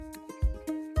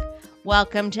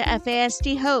Welcome to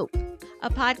FASD Hope, a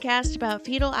podcast about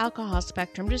fetal alcohol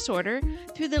spectrum disorder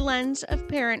through the lens of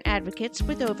parent advocates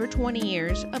with over 20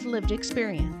 years of lived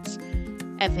experience.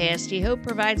 FASD Hope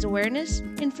provides awareness,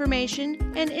 information,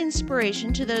 and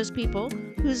inspiration to those people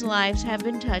whose lives have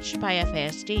been touched by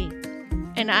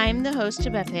FASD. And I'm the host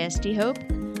of FASD Hope,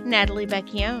 Natalie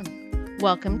Becchione.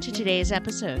 Welcome to today's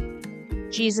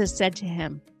episode. Jesus said to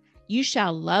him, "You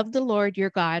shall love the Lord your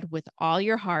God with all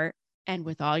your heart, and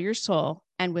with all your soul,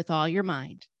 and with all your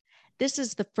mind. This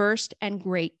is the first and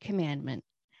great commandment.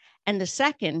 And the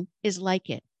second is like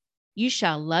it. You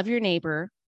shall love your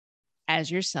neighbor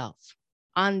as yourself.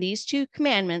 On these two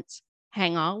commandments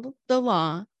hang all the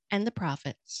law and the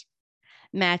prophets."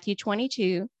 Matthew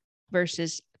 22,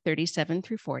 verses 37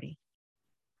 through 40.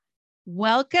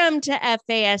 Welcome to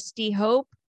FASD Hope.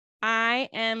 I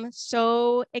am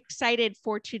so excited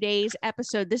for today's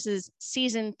episode. This is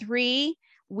season 3.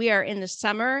 We are in the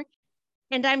summer,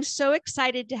 and I'm so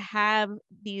excited to have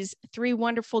these 3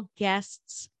 wonderful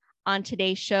guests on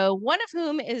today's show, one of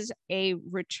whom is a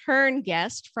return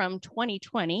guest from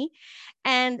 2020,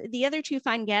 and the other 2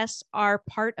 fine guests are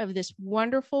part of this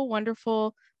wonderful,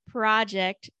 wonderful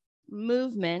project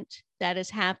movement that is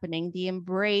happening, the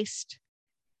Embraced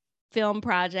Film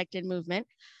Project and Movement.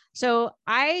 So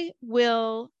I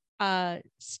will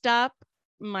stop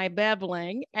my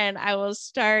babbling and I will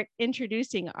start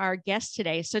introducing our guests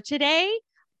today. So today,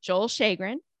 Joel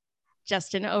Shagrin,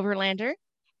 Justin Overlander,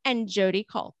 and Jody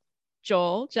Culp.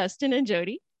 Joel, Justin, and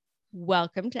Jody,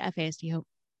 welcome to FASD Hope.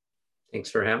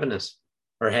 Thanks for having us,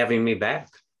 or having me back.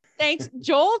 Thanks,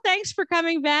 Joel. Thanks for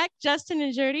coming back. Justin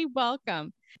and Jody,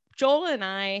 welcome. Joel and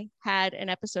I had an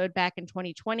episode back in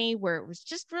 2020 where it was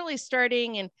just really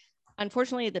starting, and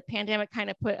unfortunately, the pandemic kind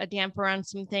of put a damper on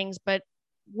some things, but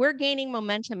we're gaining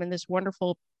momentum in this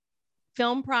wonderful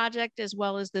film project as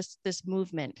well as this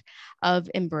movement of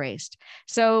Embraced.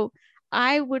 So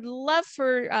I would love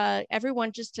for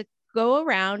everyone just to go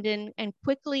around and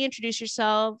quickly introduce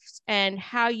yourselves and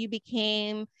how you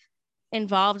became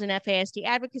involved in FASD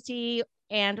advocacy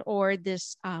and or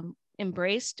this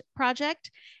Embraced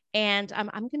project. And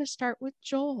I'm going to start with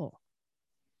Joel.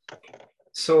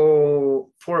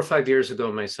 So 4 or 5 years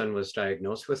ago, my son was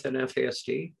diagnosed with an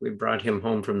FASD. We brought him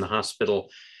home from the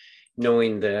hospital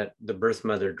knowing that the birth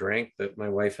mother drank, but my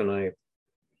wife and I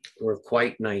were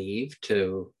quite naive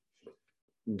to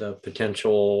the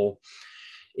potential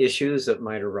issues that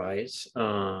might arise.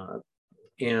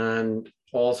 And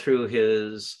all through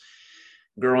his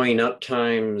growing up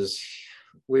times,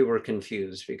 we were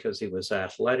confused because he was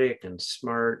athletic and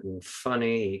smart and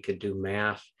funny. He could do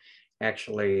math,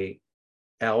 actually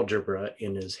algebra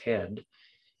in his head,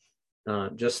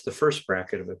 just the first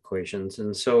bracket of equations.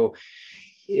 And so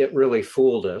it really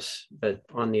fooled us. But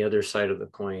on the other side of the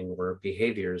coin were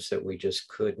behaviors that we just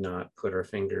could not put our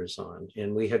fingers on.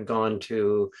 And we had gone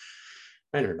to,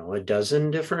 I don't know, a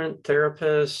dozen different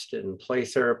therapists and play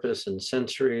therapists and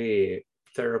sensory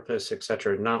therapists, et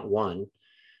cetera. Not one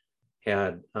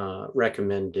had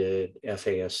recommended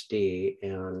FASD.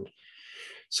 And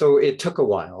so it took a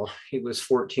while. He was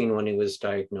 14 when he was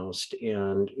diagnosed,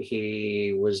 and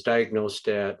he was diagnosed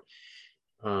at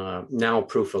now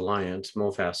Proof Alliance,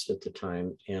 MoFast at the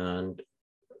time, and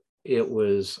it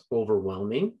was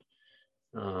overwhelming,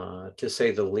 to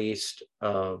say the least.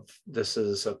 Of this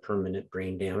is a permanent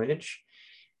brain damage,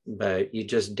 but you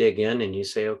just dig in and you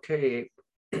say, okay,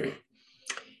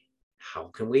 how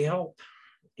can we help?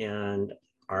 And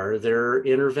are there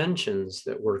interventions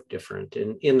that work different?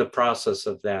 And in the process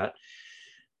of that,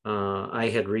 I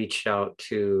had reached out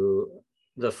to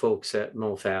the folks at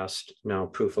MoFast, now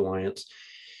Proof Alliance,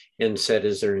 and said,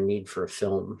 is there a need for a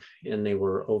film? And they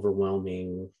were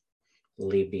overwhelmingly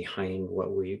behind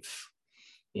what we've,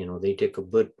 they took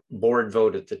a board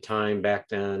vote at the time back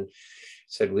then,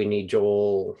 said we need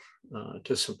Joel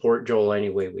to support Joel any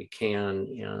way we can.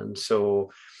 And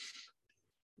so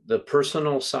the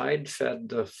personal side fed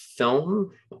the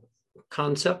film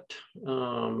concept,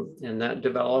 and that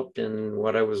developed, and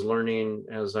what I was learning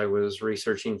as I was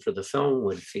researching for the film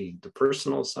would feed the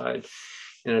personal side.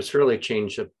 And it's really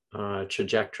changed the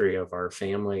trajectory of our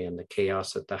family and the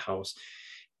chaos at the house.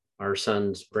 Our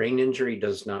son's brain injury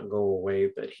does not go away,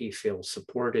 but he feels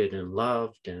supported and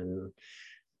loved, and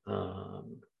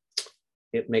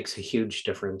it makes a huge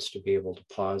difference to be able to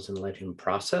pause and let him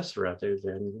process rather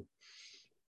than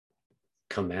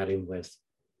come at him with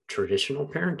traditional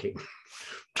parenting.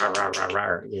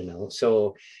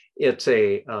 So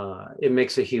it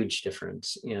makes a huge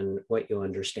difference in what you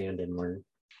understand and learn.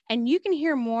 And you can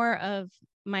hear more of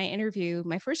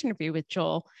my first interview with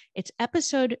Joel. It's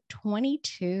episode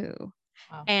 22.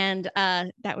 Wow. And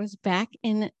that was back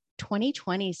in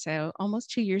 2020, so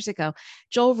almost 2 years ago.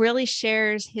 Joel really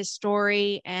shares his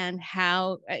story and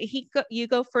how you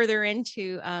go further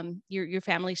into your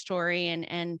family story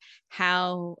and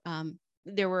how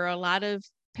there were a lot of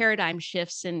paradigm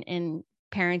shifts in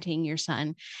parenting your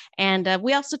son. And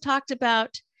we also talked about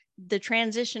the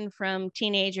transition from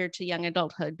teenager to young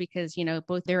adulthood, because,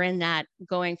 both they're in that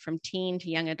going from teen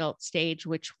to young adult stage,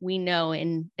 which we know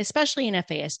especially in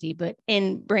FASD, but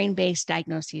in brain-based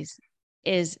diagnoses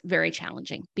is very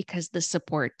challenging because the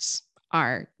supports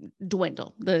are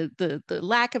dwindle. The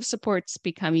lack of supports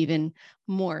become even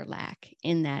more lack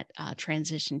in that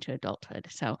transition to adulthood.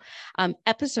 So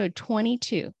episode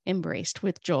 22, Embraced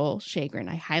with Joel Shagren.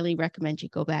 I highly recommend you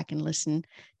go back and listen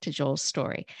to Joel's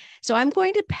story. So I'm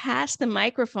going to pass the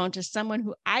microphone to someone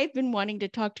who I've been wanting to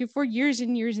talk to for years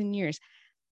and years and years.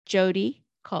 Jody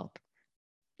Culp.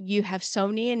 You have so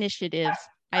many initiatives.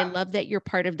 I love that you're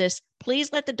part of this.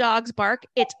 Please let the dogs bark.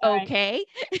 It's okay.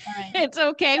 Right. It's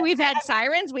okay. We've had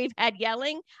sirens. We've had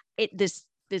yelling. This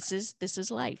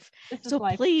is life. So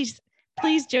life.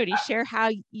 Please, Jody, share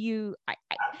how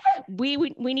we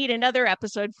need another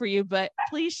episode for you, but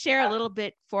please share a little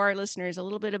bit for our listeners, a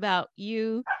little bit about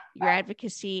you, your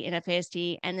advocacy in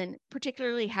FASD, and then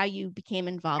particularly how you became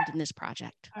involved in this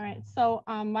project. All right. So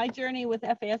my journey with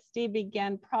FASD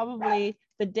began probably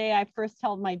the day I first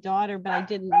held my daughter, but I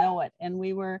didn't know it. And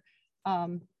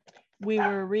I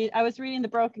was reading The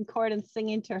Broken Chord and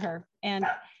singing to her. And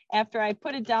after I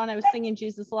put it down, I was singing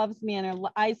Jesus Loves Me, and her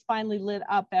eyes finally lit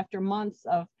up after months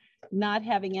of not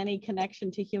having any connection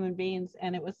to human beings.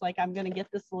 And it was like, I'm going to get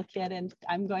this little kid and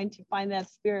I'm going to find that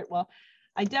spirit. Well,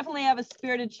 I definitely have a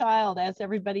spirited child, as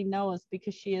everybody knows,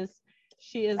 because she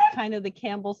is kind of the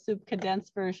Campbell soup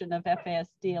condensed version of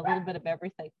FASD, a little bit of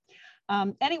everything.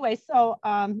 Anyway, so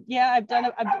yeah,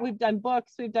 we've done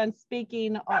books, we've done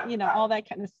speaking, all that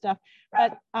kind of stuff.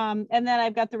 But and then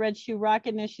I've got the Red Shoe Rock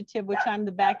Initiative, which I'm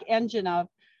the back engine of.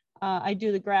 I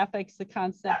do the graphics, the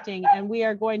concepting, and we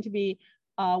are going to be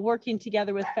working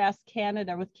together with FAST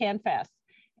Canada, with CanFast,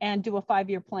 and do a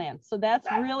 5-year plan. So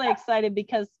that's really exciting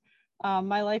because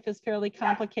my life is fairly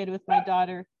complicated with my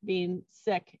daughter being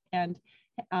sick and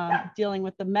dealing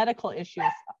with the medical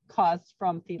issues caused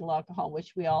from fetal alcohol,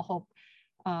 which we all hope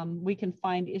we can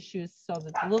find issues so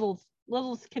that the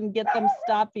littles can get them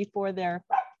stopped before they're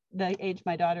the age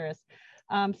my daughter is.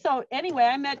 So anyway,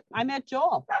 I met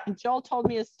Joel, and Joel told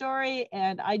me a story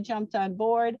and I jumped on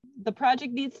board. The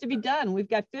project needs to be done. We've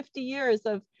got 50 years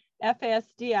of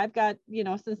FASD. I've got,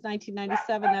 since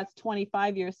 1997, that's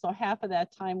 25 years. So half of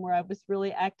that time where I was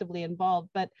really actively involved.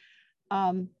 But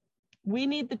we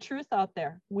need the truth out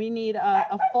there. We need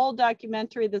a full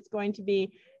documentary that's going to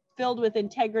be filled with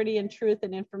integrity and truth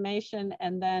and information,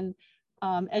 and then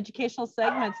educational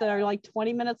segments that are like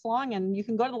 20 minutes long, and you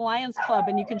can go to the Lions Club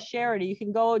and you can share it, or you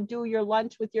can go do your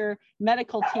lunch with your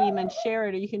medical team and share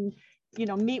it, or you can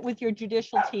meet with your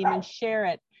judicial team and share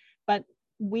it. But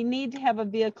we need to have a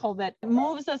vehicle that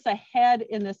moves us ahead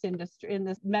in this industry, in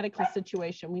this medical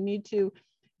situation. We need to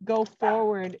go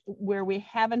forward where we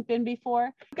haven't been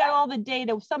before. We've got all the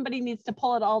data. Somebody needs to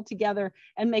pull it all together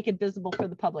and make it visible for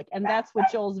the public. And that's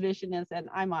what Joel's vision is, and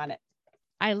I'm on it.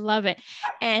 I love it.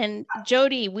 And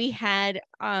Jody, we had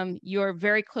your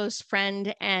very close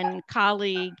friend and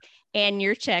colleague, Ann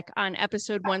Yurchek, on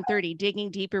episode 130, Digging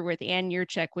Deeper with Ann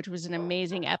Yurchek, which was an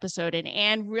amazing episode. And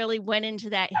Ann really went into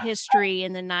that history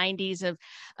in the 90s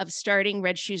of starting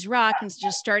Red Shoes Rock and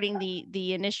just starting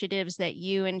the initiatives that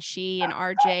you and she and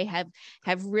RJ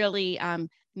have really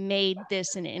made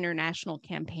this an international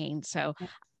campaign. So,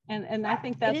 and I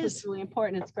think that's what's really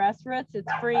important. It's grassroots,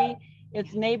 it's free,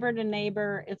 it's neighbor to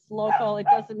neighbor, it's local. It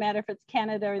doesn't matter if it's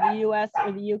Canada or the US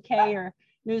or the UK or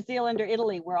New Zealand or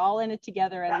Italy. We're all in it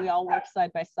together and we all work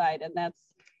side by side. And that's,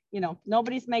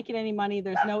 nobody's making any money.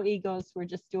 There's no egos. We're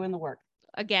just doing the work.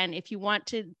 Again, if you want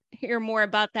to hear more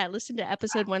about that, listen to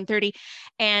episode 130.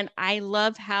 And I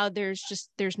love how there's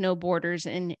no borders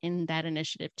in that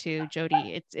initiative too,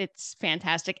 Jody. It's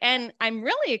fantastic. And I'm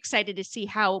really excited to see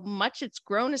how much it's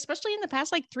grown, especially in the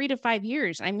past, 3 to 5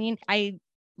 years. I mean, I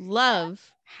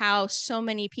love how so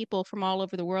many people from all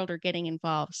over the world are getting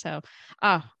involved. So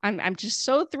I'm just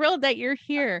so thrilled that you're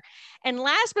here. And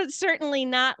last but certainly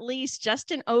not least,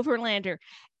 Justin Overlander.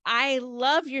 I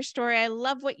love your story. I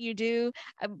love what you do.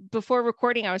 Before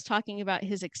recording, I was talking about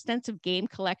his extensive game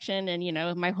collection, and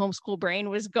my homeschool brain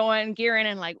was gearing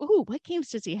and ooh, what games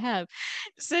does he have?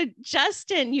 So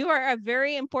Justin, you are a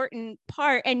very important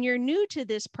part, and you're new to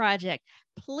this project.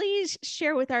 please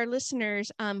share with our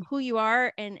listeners who you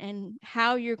are and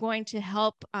how you're going to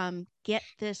help get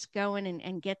this going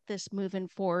and get this moving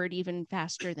forward even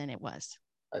faster than it was.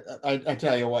 I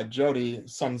tell you what, Jody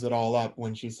sums it all up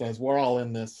when she says, we're all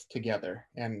in this together.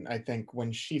 And I think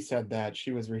when she said that,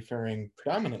 she was referring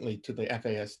predominantly to the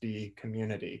FASD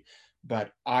community.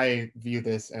 But I view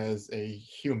this as a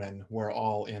human. We're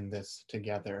all in this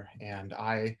together. And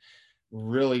I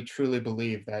really truly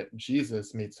believe that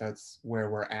Jesus meets us where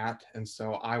we're at. And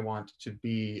so I want to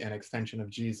be an extension of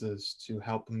Jesus to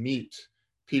help meet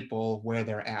people where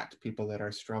they're at, people that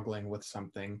are struggling with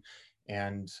something.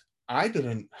 And I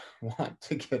didn't want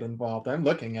to get involved. I'm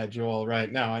looking at Joel right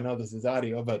now. I know this is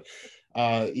audio, but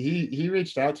he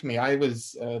reached out to me. I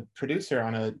was a producer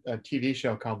on a TV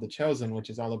show called The Chosen, which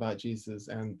is all about Jesus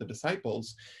and the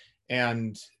disciples.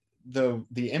 And the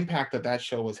impact that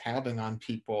show was having on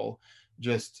people,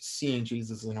 just seeing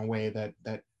Jesus in a way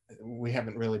that we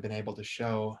haven't really been able to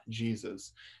show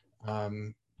Jesus.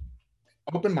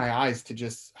 Opened my eyes to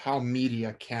just how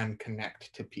media can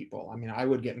connect to people. I mean, I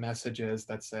would get messages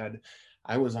that said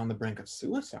I was on the brink of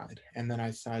suicide, and then I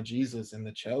saw Jesus in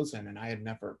The Chosen, and I had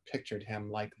never pictured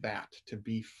him like that, to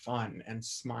be fun and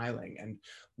smiling and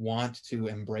want to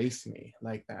embrace me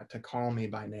like that, to call me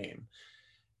by name.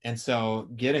 And so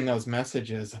getting those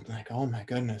messages, I'm like, oh my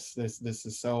goodness, this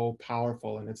is so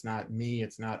powerful. And it's not me,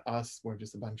 it's not us, we're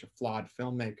just a bunch of flawed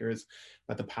filmmakers,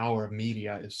 but the power of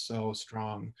media is so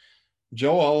strong.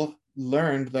 Joel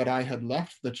learned that I had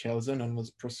left The Chosen and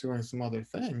was pursuing some other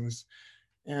things.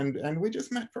 And we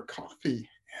just met for coffee.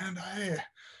 And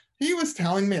he was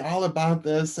telling me all about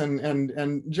this.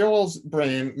 And Joel's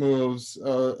brain moves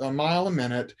a mile a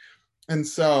minute. And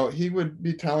so he would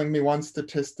be telling me one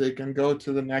statistic and go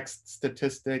to the next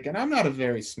statistic. And I'm not a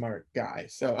very smart guy.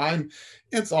 So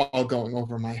it's all going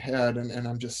over my head. And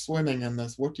I'm just swimming in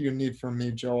this. What do you need from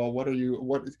me, Joel?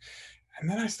 And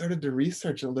then I started to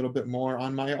research a little bit more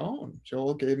on my own.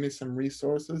 Joel gave me some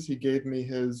resources. He gave me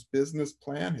his business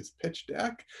plan, his pitch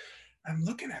deck. I'm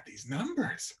looking at these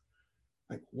numbers.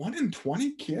 Like 1 in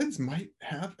 20 kids might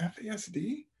have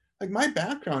FASD. Like, my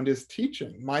background is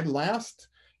teaching. My last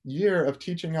year of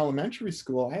teaching elementary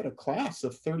school, I had a class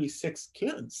of 36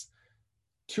 kids.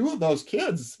 2 of those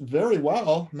kids very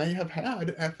well may have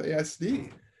had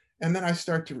FASD. And then I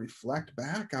start to reflect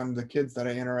back on the kids that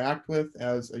I interact with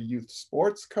as a youth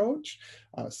sports coach,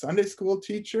 a Sunday school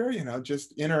teacher,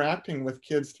 just interacting with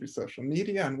kids through social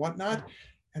media and whatnot,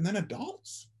 and then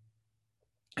adults.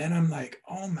 And I'm like,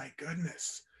 oh my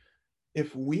goodness,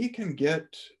 if we can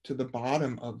get to the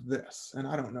bottom of this, and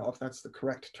I don't know if that's the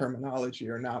correct terminology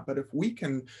or not, but if we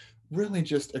can really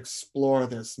just explore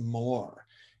this more,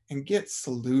 and get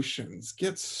solutions,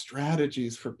 get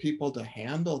strategies for people to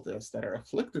handle this that are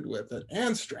afflicted with it,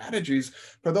 and strategies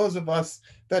for those of us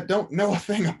that don't know a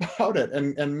thing about it,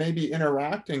 and maybe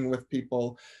interacting with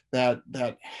people that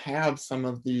have some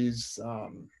of these,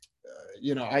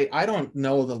 I don't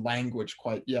know the language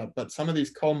quite yet, but some of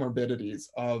these comorbidities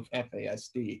of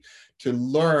FASD, to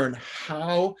learn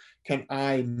how can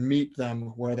I meet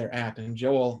them where they're at. And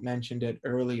Joel mentioned it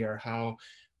earlier, how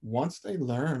once they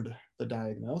learned the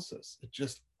diagnosis, it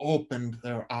just opened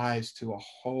their eyes to a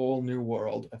whole new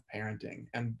world of parenting.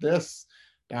 And this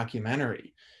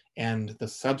documentary and the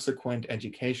subsequent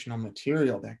educational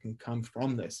material that can come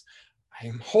from this,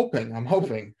 I'm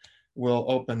hoping will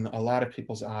open a lot of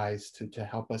people's eyes to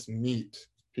help us meet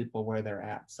people where they're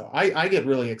at. So I get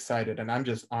really excited, and I'm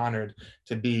just honored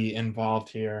to be involved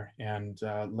here and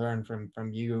learn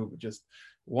from you, just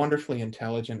wonderfully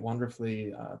intelligent,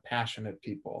 wonderfully passionate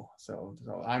people. So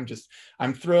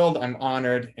I'm thrilled, I'm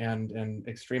honored, and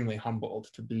extremely humbled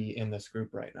to be in this group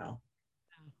right now.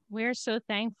 We're so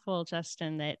thankful,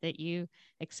 Justin, that you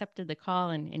accepted the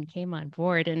call and came on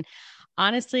board. And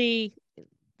honestly,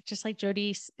 just like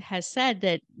Jody has said,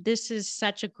 that this is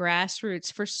such a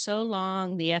grassroots. For so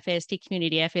long, the FASD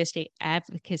community, FASD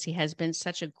advocacy has been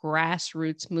such a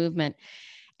grassroots movement.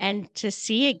 And to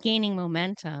see it gaining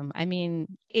momentum, I mean,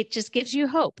 it just gives you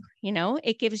hope,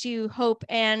 it gives you hope.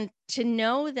 And to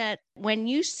know that when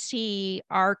you see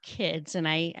our kids, and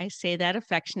I say that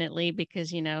affectionately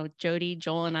because, Jody,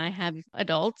 Joel, and I have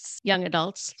adults, young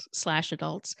adults /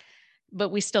 adults, but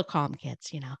we still call them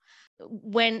kids,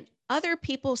 when other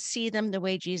people see them the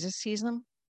way Jesus sees them,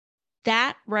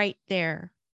 that right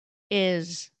there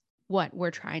is what we're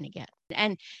trying to get.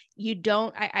 And you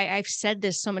don't, I've said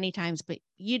this so many times, but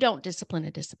you don't discipline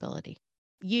a disability.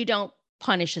 You don't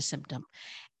punish a symptom.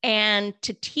 And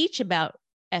to teach about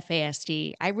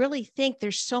FASD, I really think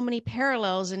there's so many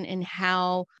parallels in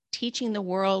how teaching the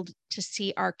world to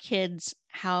see our kids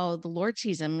how the Lord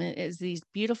sees them as these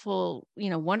beautiful,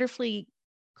 wonderfully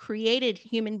created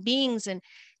human beings. And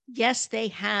yes, they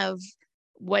have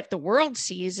what the world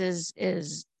sees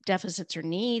is deficits or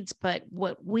needs, but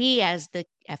what we as the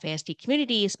FASD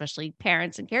community, especially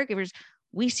parents and caregivers,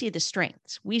 we see the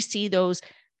strengths. We see those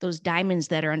diamonds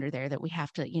that are under there that we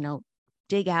have to,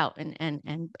 dig out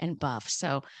and buff.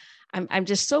 So I'm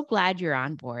just so glad you're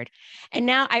on board. And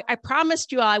now I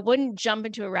promised you all I wouldn't jump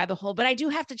into a rabbit hole, but I do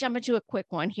have to jump into a quick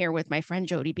one here with my friend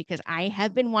Jody, because I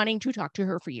have been wanting to talk to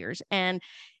her for years. And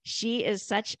she is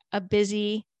such a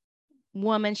busy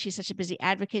woman. She's such a busy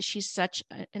advocate. She's such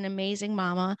an amazing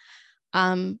mama.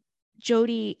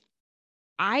 Jody,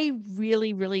 I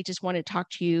really, really just want to talk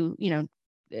to you,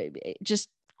 just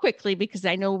quickly, because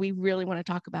I know we really want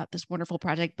to talk about this wonderful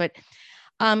project, but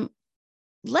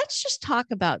let's just talk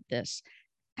about this.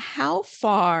 How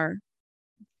far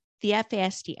the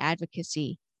FASD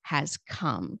advocacy has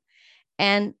come,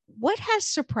 and what has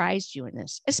surprised you in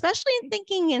this, especially in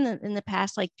thinking in the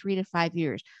past, like 3 to 5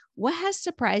 years, what has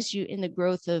surprised you in the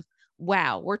growth of,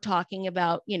 wow, we're talking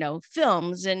about,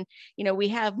 films, and, we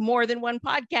have more than one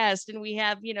podcast, and we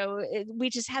have, we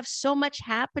just have so much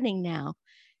happening now.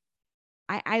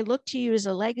 I look to you as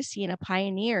a legacy and a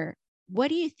pioneer. What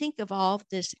do you think of all of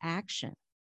this action?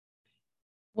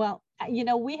 Well,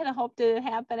 we had hoped to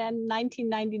happen in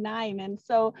 1999. And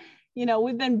so,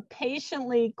 we've been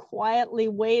patiently, quietly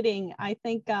waiting. I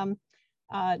think,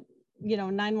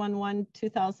 9/11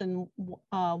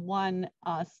 2001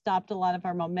 stopped a lot of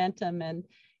our momentum, and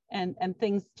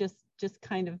things just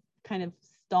kind of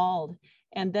stalled.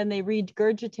 And then they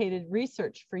regurgitated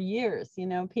research for years.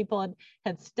 People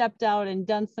had stepped out and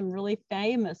done some really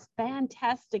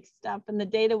fantastic stuff, and the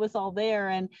data was all there.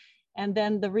 And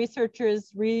then the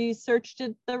researchers researched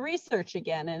the research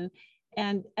again.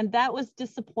 And that was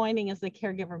disappointing as a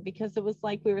caregiver, because it was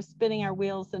like we were spinning our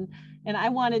wheels, and I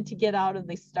wanted to get out of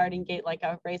the starting gate like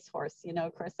a racehorse.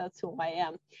 Of course, that's who I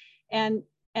am. And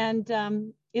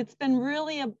it's been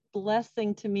really a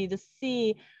blessing to me to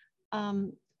see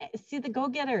the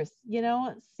go-getters,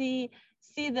 see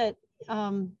that,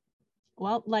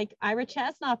 like Ira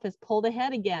Chasnoff has pulled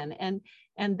ahead again, and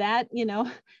that,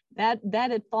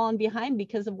 that had fallen behind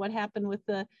because of what happened with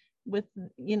the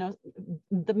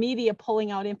media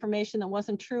pulling out information that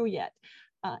wasn't true yet.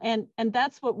 And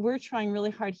that's what we're trying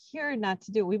really hard here not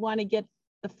to do. We want to get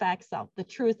the facts out, the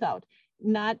truth out,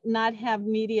 not have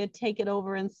media take it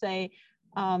over and say,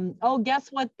 oh, guess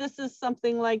what? This is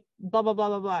something like blah, blah, blah,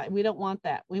 blah, blah. We don't want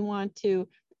that. We want to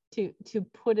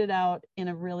put it out in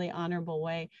a really honorable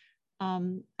way.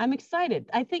 I'm excited.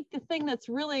 I think the thing that's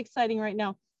really exciting right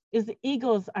now is the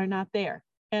egos are not there.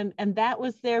 And that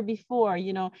was there before.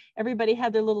 Everybody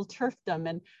had their little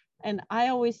turfdom, and I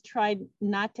always tried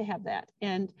not to have that.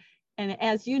 And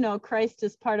as you know, Christ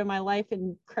is part of my life,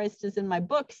 and Christ is in my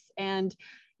books. And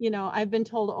I've been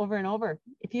told over and over,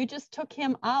 if you just took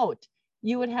him out,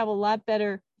 you would have a lot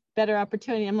better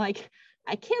opportunity. I'm like,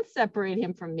 I can't separate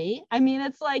him from me. I mean,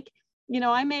 it's like,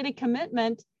 I made a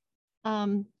commitment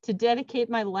to dedicate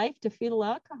my life to fetal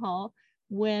alcohol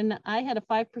when I had a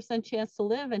 5% chance to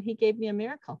live, and he gave me a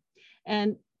miracle.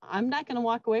 And I'm not going to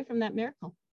walk away from that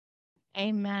miracle.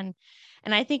 Amen.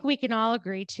 And I think we can all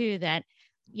agree too that,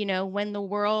 when the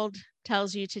world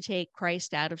tells you to take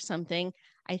Christ out of something,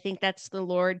 I think that's the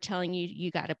Lord telling you,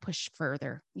 you got to push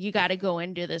further. You got to go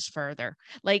into this further.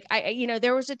 Like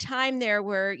there was a time there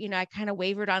where, I kind of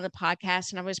wavered on the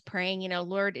podcast, and I was praying,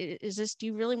 Lord, do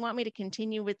you really want me to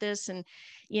continue with this? And,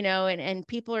 and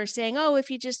people are saying, oh, if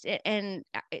you just, and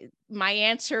my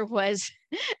answer was,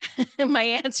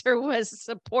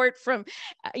 support from,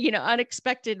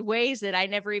 unexpected ways that I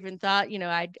never even thought,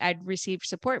 I'd receive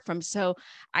support from. So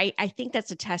I think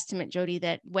that's a testament, Jody,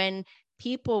 that when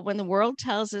the world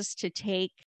tells us to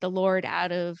take the Lord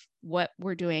out of what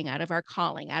we're doing, out of our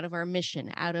calling, out of our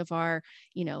mission, out of our,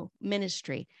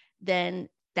 ministry, then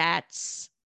that's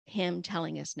him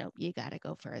telling us, no, you got to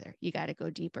go further. You got to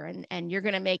go deeper, and you're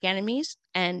going to make enemies.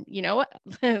 And you know what,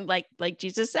 like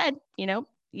Jesus said,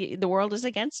 the world is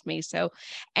against me. So,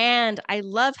 and I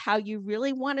love how you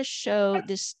really want to show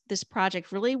this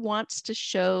project really wants to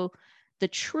show the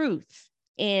truth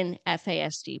in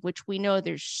FASD, which we know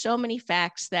there's so many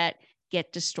facts that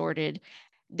get distorted.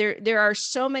 There are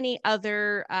so many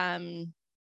other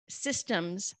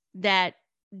systems that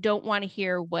don't want to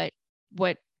hear what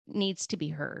needs to be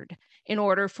heard in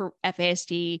order for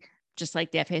FASD just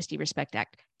like the FASD Respect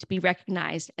Act, to be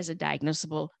recognized as a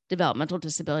diagnosable developmental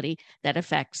disability that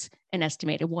affects an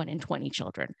estimated 1 in 20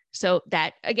 children. So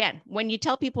that, again, when you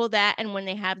tell people that and when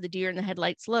they have the deer in the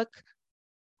headlights look,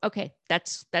 okay,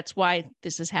 that's why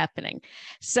this is happening.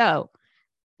 So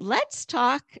let's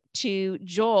talk to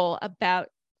Joel about,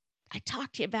 I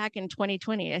talked to you back in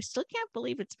 2020. I still can't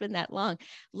believe it's been that long.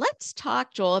 Let's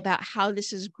talk, Joel, about how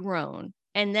this has grown.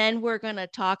 And then we're going to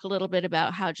talk a little bit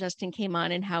about how Justin came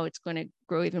on and how it's going to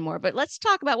grow even more. But let's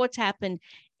talk about what's happened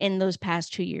in those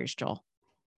past 2 years, Joel.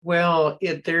 Well,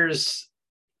 there's,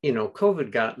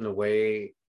 COVID got in the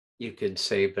way, you could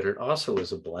say, but it also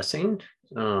was a blessing.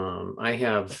 I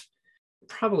have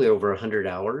probably over 100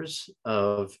 hours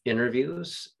of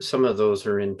interviews. Some of those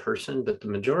are in person, but the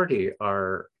majority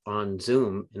are on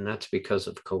Zoom, and that's because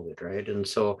of COVID, right? And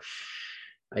so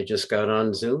I just got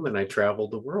on Zoom and I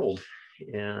traveled the world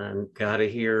and got to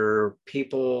hear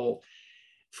people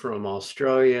from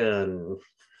Australia and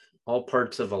all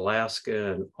parts of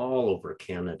Alaska and all over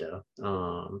Canada.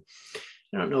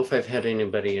 I don't know if I've had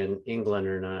anybody in England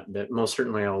or not, but most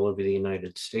certainly all over the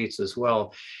United States as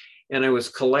well. And I was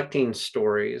collecting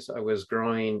stories. I was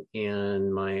growing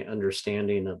in my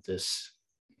understanding of this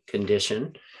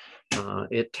condition.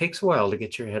 It takes a while to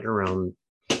get your head around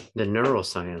the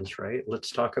neuroscience, right?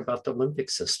 Let's talk about the limbic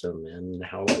system and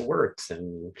how it works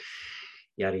and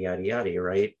yada, yada, yada,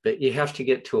 right? But you have to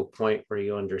get to a point where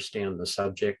you understand the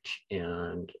subject.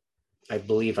 And I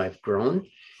believe I've grown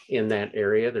in that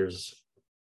area. There's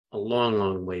a long,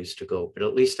 long ways to go, but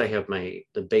at least I have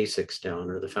the basics down,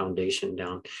 or the foundation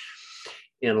down.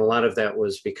 And a lot of that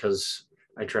was because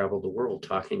I traveled the world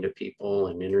talking to people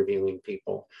and interviewing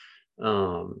people.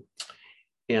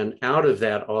 And out of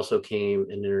that also came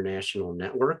an international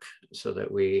network, so that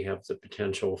we have the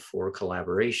potential for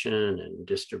collaboration and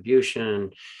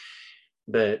distribution.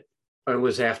 But I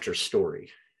was after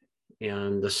story.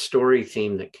 And the story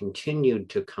theme that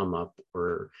continued to come up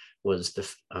was the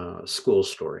school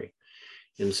story.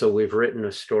 And so we've written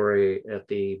a story at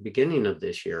the beginning of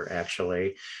this year,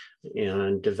 actually,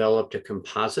 and developed a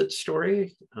composite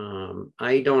story.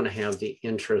 I don't have the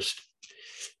interest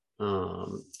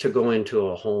to go into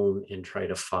a home and try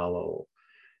to follow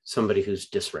somebody who's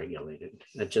dysregulated.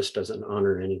 That just doesn't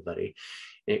honor anybody.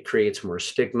 It creates more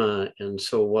stigma. And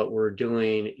so what we're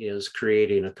doing is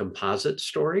creating a composite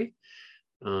story.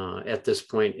 At this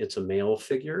point, it's a male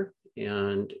figure,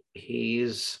 and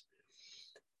he's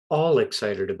all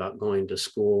excited about going to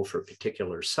school for a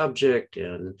particular subject.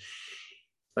 And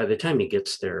by the time he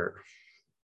gets there,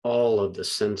 all of the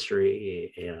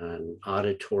sensory and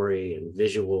auditory and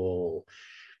visual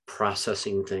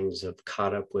processing things have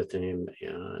caught up with him,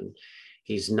 and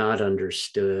he's not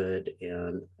understood.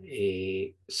 And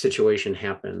a situation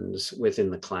happens within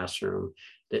the classroom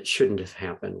that shouldn't have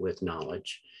happened with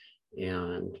knowledge.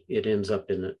 And it ends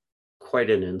up in quite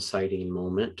an inciting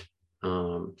moment.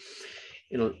 A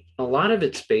lot of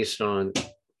it's based on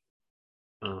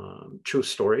true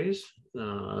stories.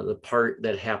 The part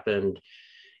that happened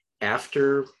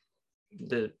after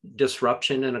the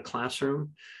disruption in a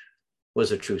classroom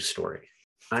was a true story.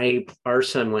 Our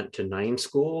son went to 9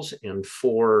 schools and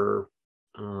 4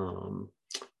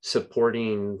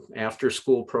 supporting after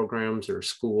school programs or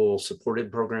school supported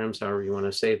programs, however you want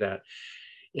to say that.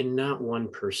 And not one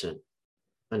person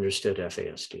understood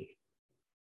FASD.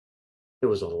 It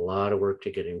was a lot of work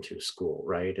to get him to school,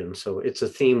 right? And so it's a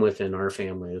theme within our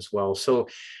family as well. So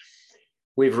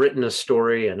we've written a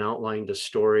story and outlined a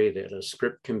story that a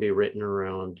script can be written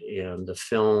around, and the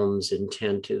film's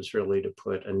intent is really to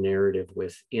put a narrative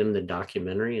within the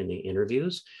documentary and the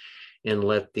interviews, and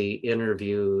let the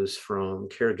interviews from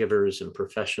caregivers and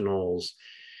professionals,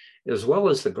 as well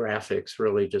as the graphics,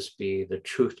 really just be the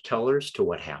truth tellers to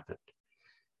what happened.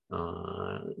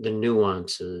 The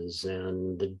nuances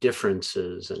and the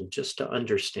differences, and just to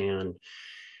understand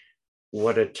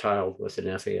what a child with an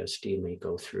FASD may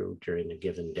go through during a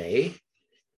given day,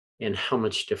 and how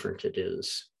much different it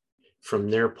is from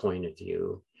their point of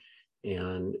view,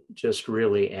 and just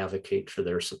really advocate for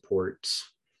their supports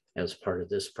as part of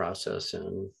this process.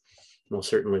 And most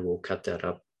certainly we'll cut that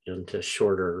up into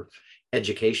shorter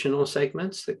educational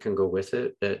segments that can go with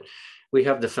it. But we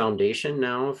have the foundation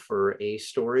now for a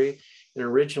story. And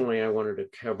originally I wanted to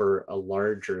cover a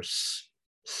larger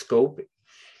scope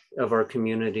of our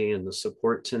community and the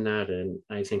supports in that. And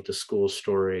I think the school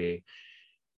story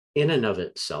in and of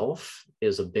itself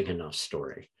is a big enough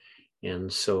story.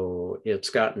 And so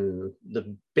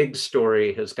the big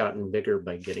story has gotten bigger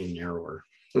by getting narrower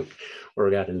or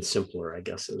gotten simpler, I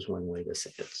guess is one way to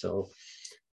say it. So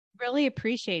really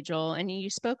appreciate, Joel. And you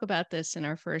spoke about this in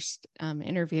our first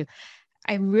interview,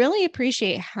 I really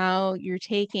appreciate how you're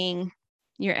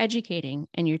educating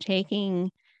and you're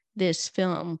taking this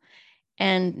film.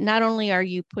 And not only are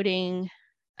you putting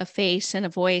a face and a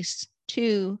voice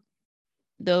to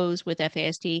those with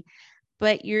FASD,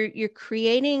 but you're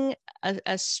creating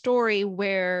a story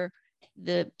where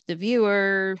the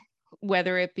viewer,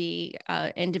 whether it be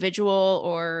individual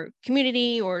or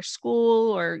community or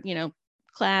school or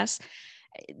class,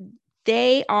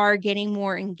 they are getting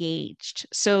more engaged.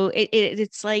 So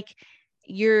it's like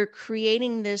you're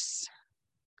creating this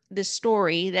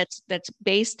story that's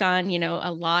based on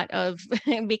a lot of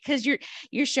because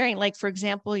you're sharing, like, for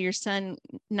example, your son,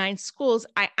 9 schools.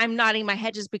 I'm nodding my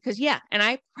head just because, yeah, and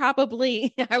I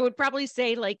would probably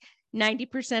say like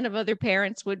 90% of other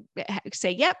parents would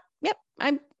say, yep,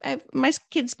 my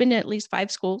kid's been to at least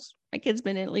 5 schools. My kid's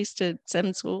been at least to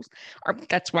 7 schools, or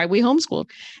that's why we homeschooled.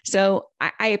 So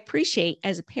I appreciate,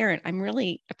 as a parent, I'm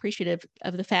really appreciative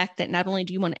of the fact that not only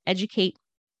do you want to educate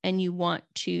and you want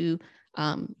to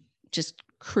just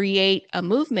create a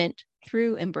movement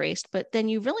through Embraced, but then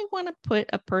you really want to put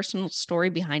a personal story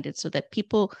behind it so that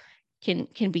people can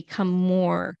become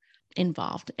more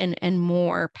involved and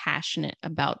more passionate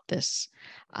about this.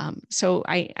 So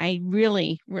I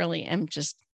really am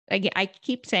just, again, I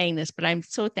keep saying this, but I'm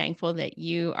so thankful that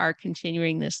you are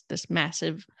continuing this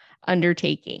massive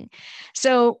undertaking.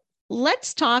 So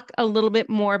let's talk a little bit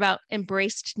more about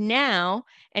Embraced now.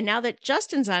 And now that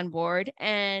Justin's on board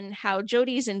and how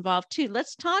Jody's involved too,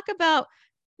 let's talk about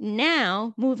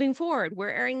now moving forward. We're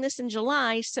airing this in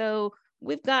July, so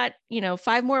we've got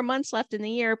 5 more months left in the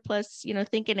year, plus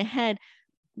thinking ahead.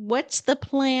 What's the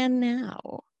plan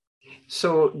now?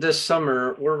 So this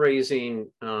summer we're raising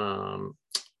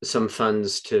some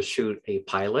funds to shoot a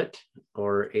pilot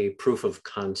or a proof of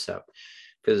concept,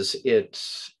 because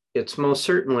it's most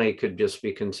certainly could just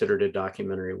be considered a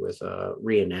documentary with a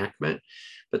reenactment,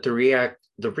 but the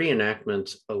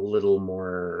reenactment's a little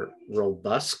more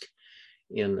robust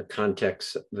in the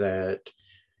context that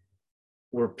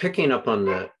we're picking up on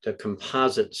the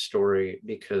composite story,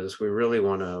 because we really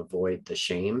want to avoid the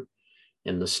shame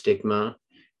and the stigma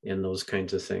and those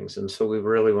kinds of things. And so we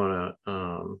really want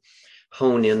to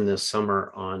hone in this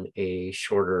summer on a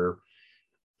shorter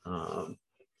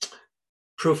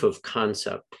proof of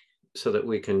concept, so that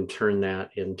we can turn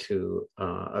that into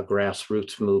a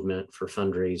grassroots movement for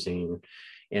fundraising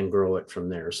and grow it from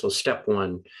there. So step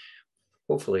one,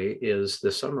 hopefully, is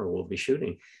this summer we'll be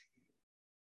shooting.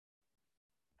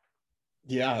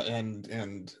 Yeah,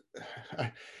 and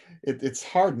it's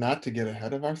hard not to get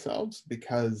ahead of ourselves,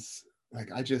 because like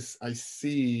I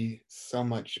see so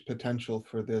much potential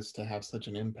for this to have such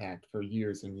an impact for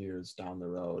years and years down the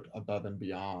road, above and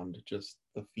beyond just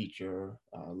the feature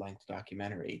length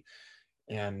documentary.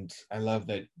 And I love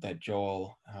that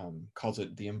Joel calls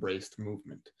it the Embraced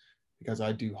movement, because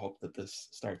I do hope that this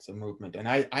starts a movement. And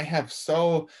I have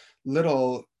so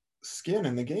little skin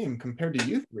in the game compared to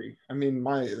you three. I mean,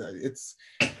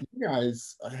 you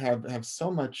guys have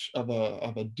so much of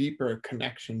a deeper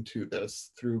connection to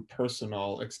this through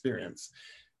personal experience.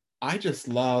 I just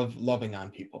love loving on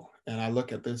people, and I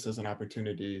look at this as an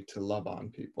opportunity to love on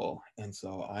people. And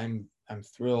so I'm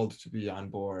thrilled to be on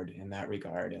board in that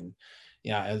regard. And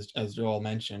yeah, as Joel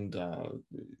mentioned,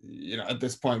 at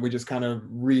this point we just kind of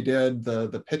redid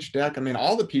the pitch deck. I mean,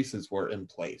 all the pieces were in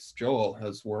place. Joel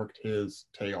has worked his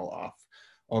tail off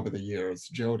over the years.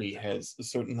 Jody has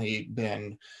certainly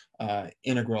been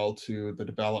integral to the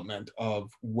development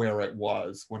of where it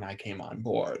was when I came on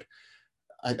board.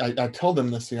 I told them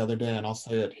this the other day, and I'll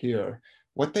say it here.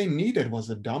 What they needed was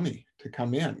a dummy to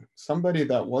come in, somebody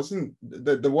that wasn't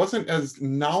as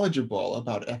knowledgeable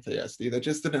about FASD, that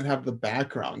just didn't have the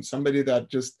background, somebody that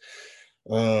just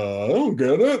I don't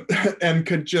get it, and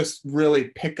could just really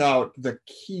pick out the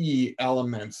key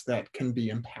elements that can be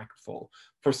impactful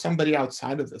for somebody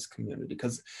outside of this community.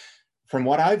 Because from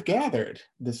what I've gathered,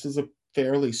 this is a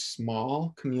fairly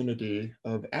small community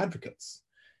of advocates,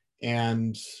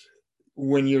 and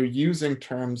when you're using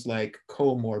terms like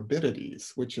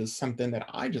comorbidities, which is something that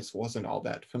I just wasn't all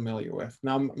that familiar with.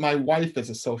 Now, my wife is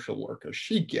a social worker.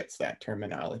 She gets that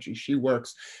terminology. She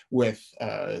works with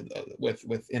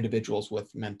individuals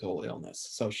with mental illness,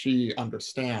 so she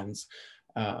understands.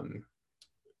 And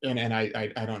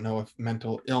I don't know if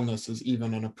mental illness is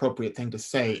even an appropriate thing to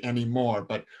say anymore,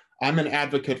 but I'm an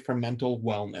advocate for mental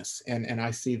wellness, and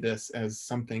I see this as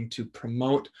something to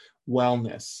promote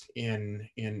wellness in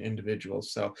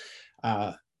individuals. So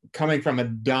coming from a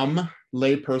dumb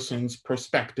layperson's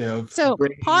perspective. So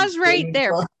pause right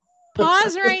there.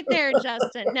 Pause right there,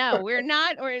 Justin. No, we're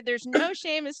not, or there's no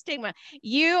shame and stigma.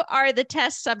 You are the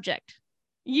test subject.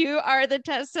 You are the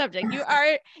test subject.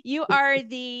 You are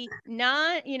the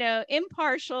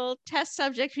impartial test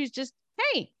subject who's just,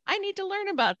 hey, I need to learn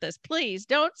about this. Please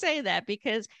don't say that,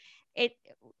 because it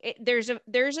there's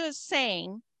a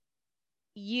saying,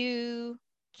 you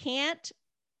can't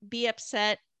be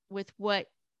upset with what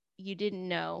you didn't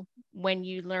know when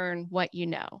you learn what you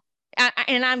know.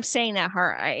 And I'm saying that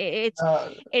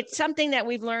it's something that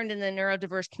we've learned in the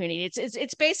neurodiverse community.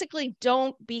 It's basically,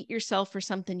 don't beat yourself for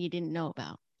something you didn't know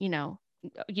about. You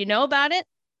know about it.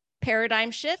 Paradigm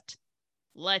shift.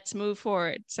 Let's move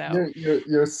forward. So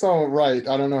you're so right.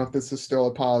 I don't know if this is still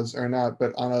a pause or not,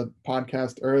 but on a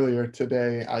podcast earlier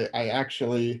today, I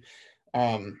actually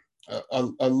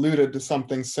alluded to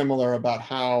something similar about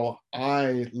how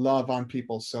I love on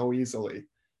people so easily,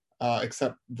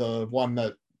 except the one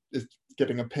that is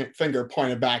getting a finger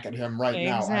pointed back at him right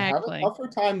now. I have a tougher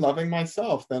time loving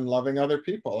myself than loving other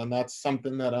people, and that's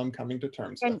something that I'm coming to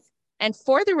terms with. And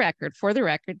for the record,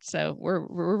 so we're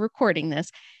recording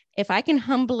this. If I can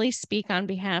humbly speak on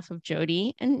behalf of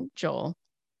Jody and Joel,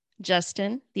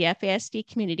 Justin, the FASD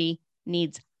community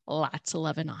needs lots of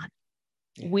loving on.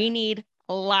 Yeah. We need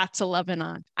lots of loving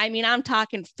on. I mean, I'm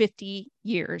talking 50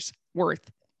 years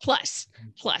worth plus,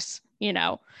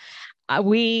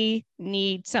 we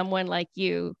need someone like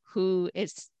you who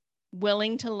is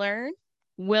willing to learn,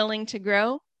 willing to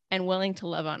grow, and willing to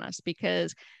love on us,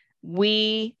 because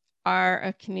we are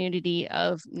a community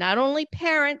of not only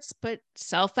parents, but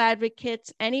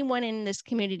self-advocates, anyone in this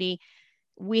community.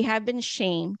 We have been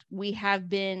shamed. We have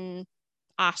been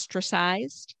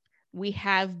ostracized. We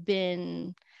have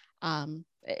been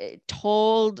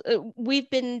told, we've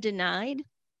been denied.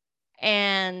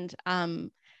 And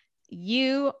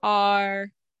you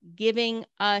are giving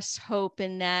us hope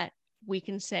in that we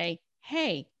can say,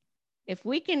 hey, if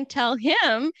we can tell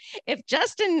him, if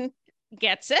Justin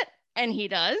gets it, and he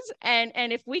does, and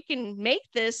if we can make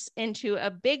this into a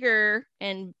bigger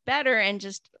and better, and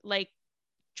just like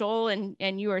Joel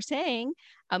and you are saying,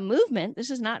 a movement, this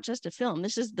is not just a film,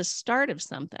 this is the start of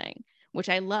something, which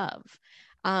I love,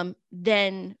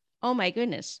 then, oh my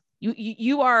goodness,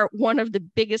 you are one of the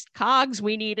biggest cogs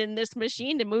we need in this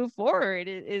machine to move forward.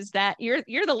 Is that you're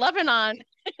the Lebanon,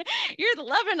 you're the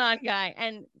Lebanon guy.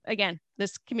 And again,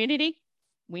 this community,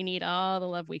 we need all the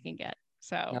love we can get.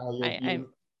 So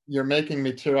you're making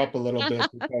me tear up a little bit,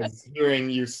 because hearing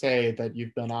you say that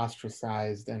you've been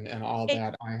ostracized and all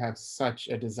that, I have such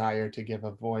a desire to give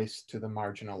a voice to the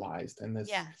marginalized, and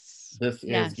this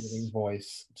is giving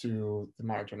voice to the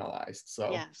marginalized.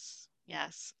 So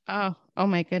yes. Oh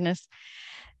my goodness.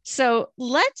 So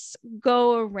let's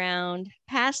go around,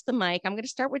 pass the mic. I'm going to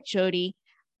start with Jody.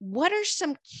 What are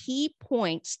some key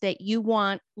points that you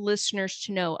want listeners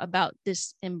to know about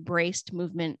this Embraced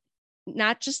movement?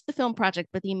 Not just the film project,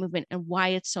 but the movement, and why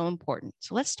it's so important.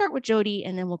 So let's start with Jody,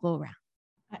 and then we'll go around.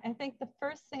 I think the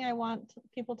first thing I want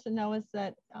people to know is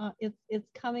that it's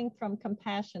coming from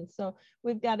compassion. So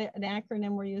we've got an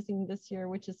acronym we're using this year,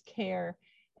 which is CARE.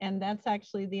 And that's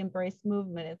actually the Embrace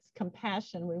movement. It's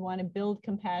compassion. We want to build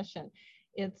compassion.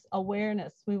 It's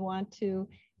awareness. We want to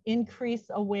increase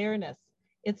awareness.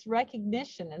 It's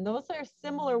recognition. And those are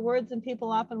similar words, and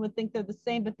people often would think they're the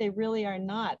same, but they really are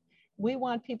not. We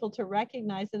want people to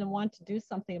recognize it and want to do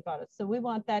something about it. So we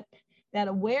want that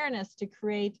awareness to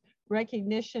create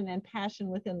recognition and passion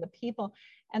within the people.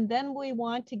 And then we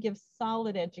want to give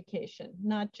solid education,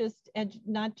 not just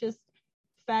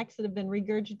facts that have been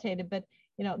regurgitated, but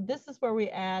this is where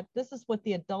we're at. This is what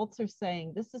the adults are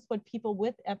saying. This is what people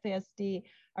with FASD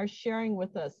are sharing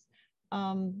with us.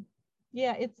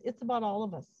 It's about all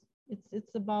of us.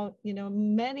 It's about,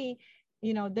 many,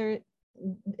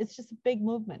 it's just a big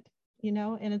movement,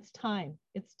 and it's time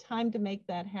to make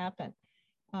that happen.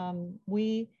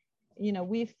 We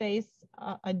face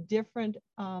a different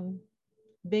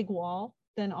big wall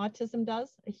than autism does,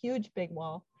 a huge big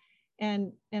wall.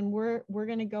 And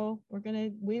Joel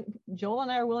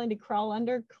and I are willing to crawl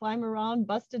under, climb around,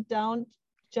 bust it down,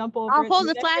 jump over. I'll hold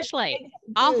the flashlight.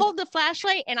 I'll hold the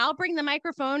flashlight, and I'll bring the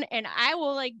microphone, and I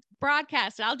will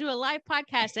broadcast. I'll do a live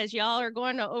podcast as y'all are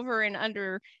going over and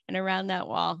under and around that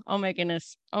wall. Oh my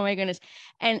goodness.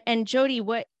 And Jody,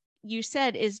 what you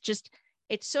said is just,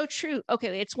 it's so true.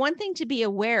 Okay, it's one thing to be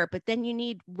aware, but then you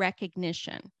need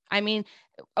recognition. I mean,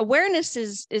 awareness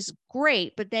is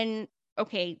great, but then,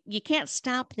 okay, you can't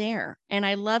stop there. And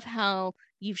I love how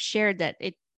you've shared that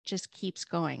it just keeps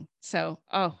going. So,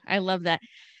 I love that.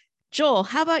 Joel,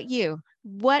 how about you?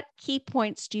 What key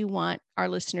points do you want our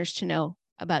listeners to know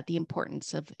about the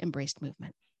importance of Embraced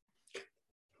movement?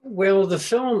 Well, the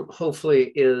film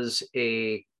hopefully is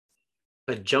a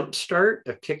jump start,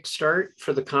 a kickstart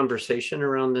for the conversation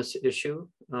around this issue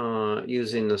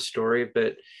using the story,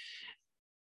 but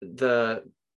the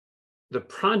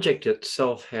project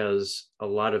itself has a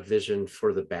lot of vision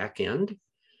for the back end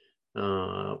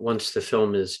once the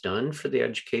film is done for the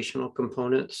educational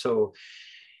component. So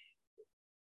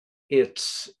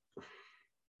it's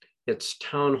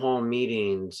town hall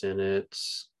meetings, and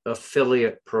it's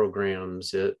affiliate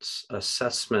programs, it's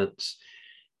assessments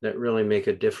that really make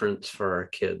a difference for our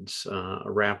kids,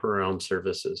 wraparound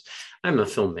services. I'm a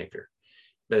filmmaker,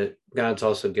 but God's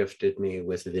also gifted me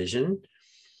with vision.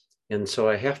 And so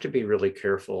I have to be really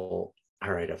careful.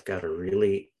 All right, I've got to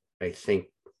really, I think,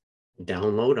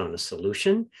 download on a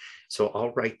solution. So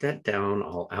I'll write that down,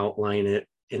 I'll outline it,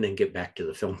 and then get back to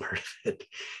the film part of it.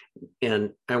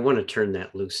 And I want to turn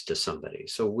that loose to somebody.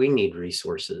 So we need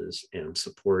resources and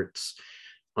supports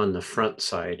on the front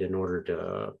side in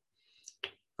order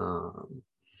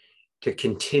to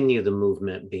continue the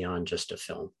movement beyond just a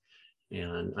film.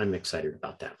 And I'm excited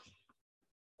about that.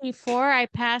 Before I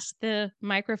pass the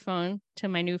microphone to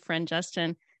my new friend,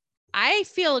 Justin, I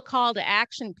feel a call to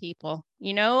action, people.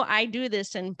 You know, I do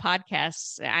this in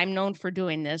podcasts. I'm known for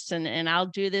doing this, and I'll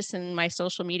do this in my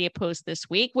social media post this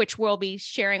week, which we'll be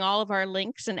sharing all of our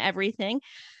links and everything.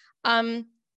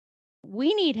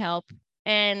 We need help.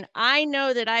 And I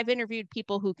know that I've interviewed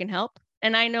people who can help.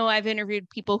 And I know I've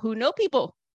interviewed people who know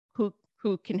people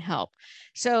who can help.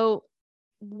 So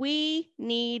we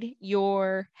need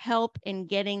your help in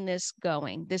getting this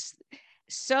going. This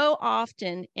so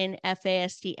often in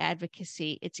FASD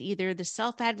advocacy, it's either the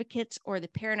self-advocates or the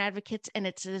parent advocates, and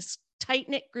it's this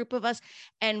tight-knit group of us,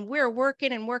 and we're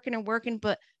working and working and working,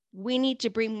 but we need to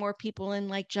bring more people in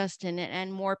like Justin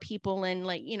and more people in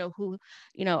like, who,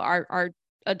 our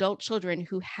adult children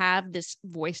who have this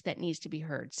voice that needs to be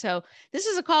heard. So this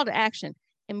is a call to action.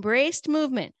 Embraced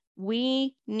movement.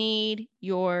 We need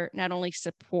your not only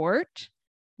support,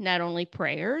 not only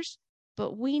prayers,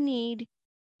 but we need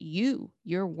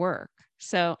your work.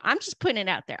 So I'm just putting it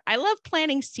out there. I love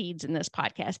planting seeds in this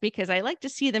podcast because I like to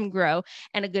see them grow.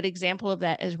 And a good example of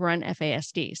that is Run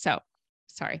FASD. So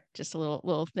sorry, just a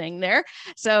little thing there.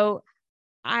 So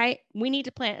we need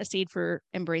to plant a seed for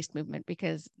Embraced Movement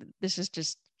because this is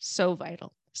just so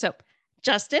vital. So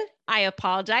Justin, I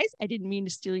apologize. I didn't mean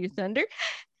to steal your thunder.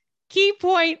 Key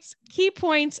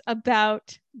points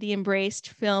about the Embraced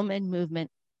film and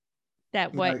movement.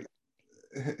 That what?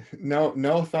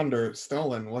 No thunder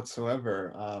stolen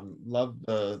whatsoever. Love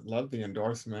the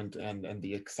endorsement and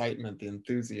the excitement, the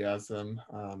enthusiasm.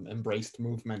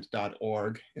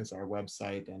 Embracedmovement.org is our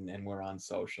website, and we're on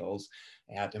socials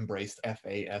at Embraced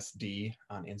FASD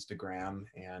on Instagram,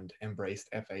 and Embraced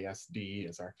FASD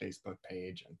is our Facebook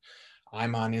page. And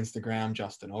I'm on Instagram,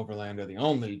 Justin Overlander, the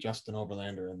only Justin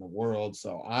Overlander in the world.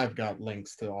 So I've got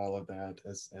links to all of that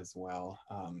as well.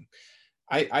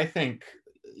 I think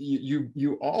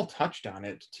you all touched on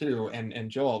it too. And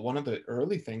Joel, one of the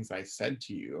early things I said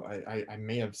to you, I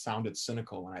may have sounded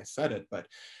cynical when I said it, but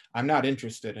I'm not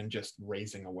interested in just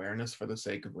raising awareness for the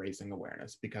sake of raising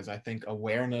awareness, because I think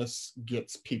awareness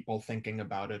gets people thinking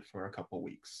about it for a couple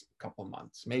weeks, a couple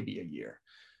months, maybe a year.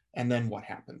 And then what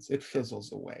happens? It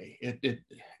fizzles away.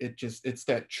 It's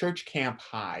that church camp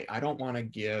high. I don't want to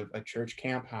give a church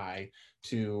camp high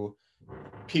to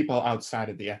people outside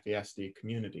of the FASD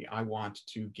community. I want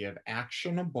to give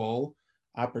actionable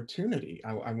opportunity.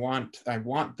 I want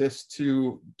this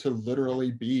to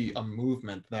literally be a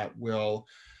movement that will,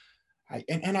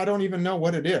 and I don't even know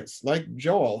what it is. Like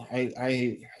Joel,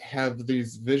 I have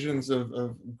these visions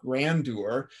of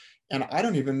grandeur, and I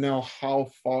don't even know how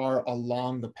far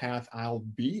along the path I'll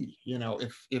be.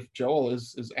 If Joel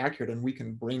is accurate and we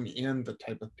can bring in the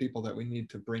type of people that we need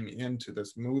to bring into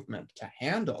this movement to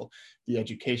handle the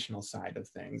educational side of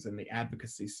things and the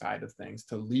advocacy side of things,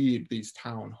 to lead these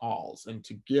town halls and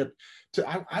to get to,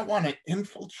 I want to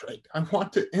infiltrate. I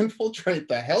want to infiltrate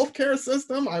the healthcare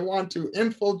system. I want to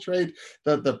infiltrate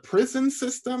the prison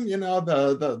system,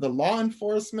 the law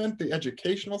enforcement, the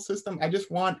educational system. I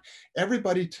just want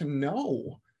everybody to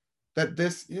know that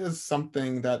this is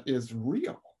something that is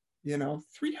real,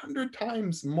 300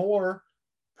 times more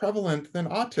prevalent than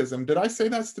autism. Did I say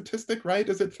that statistic right?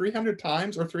 Is it 300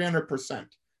 times or 300%?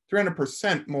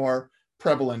 300% more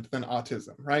prevalent than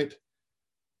autism, right?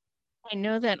 I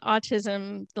know that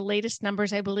autism, the latest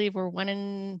numbers, I believe, were 1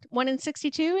 in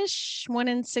 62-ish, 1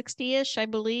 in 60-ish, I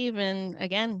believe. And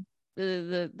again,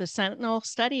 the Sentinel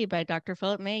study by Dr.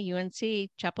 Philip May,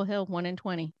 UNC, Chapel Hill, 1 in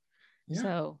 20. Yeah.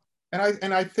 So,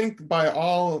 and I think by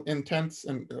all intents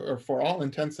or for all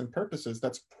intents and purposes,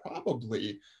 that's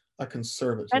probably a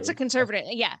conservative. That's a conservative.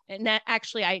 Yeah. And that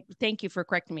actually, I thank you for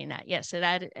correcting me in that. Yes. So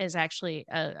that is actually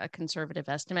a conservative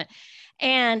estimate.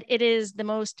 And it is the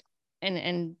most,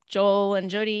 and Joel and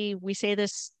Jody, we say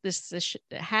this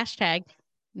hashtag,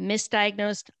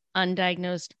 misdiagnosed,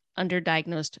 undiagnosed,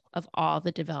 underdiagnosed of all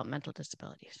the developmental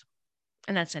disabilities.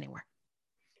 And that's anywhere.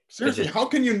 Seriously, how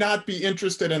can you not be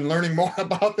interested in learning more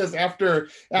about this after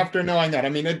knowing that? I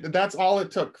mean, that's all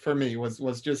it took for me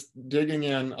was just digging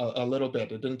in a little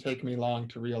bit. It didn't take me long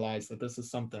to realize that this is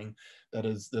something that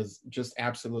is just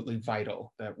absolutely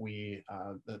vital, that we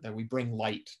bring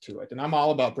light to it. And I'm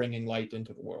all about bringing light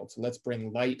into the world. So let's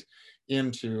bring light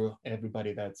into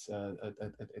everybody that's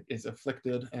is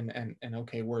afflicted, and an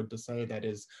okay word to say, that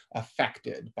is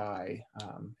affected by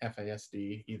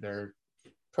FASD, either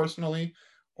personally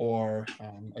or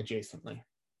adjacently.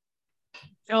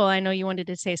 Joel, I know you wanted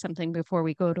to say something before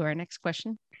we go to our next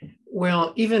question.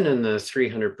 Well, even in the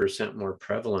 300% more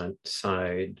prevalent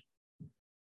side,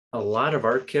 a lot of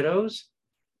our kiddos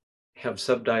have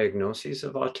subdiagnoses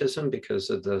of autism because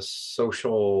of the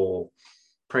social,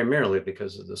 primarily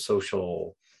because of the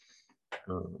social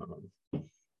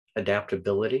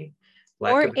adaptability,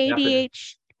 or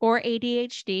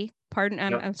ADHD. Pardon,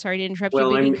 I'm sorry to interrupt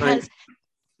you, because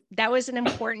that was an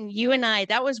important, you and I,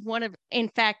 that was one of, in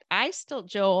fact,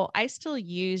 Joel, I still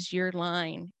use your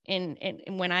line in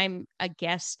when I'm a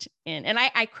guest in, and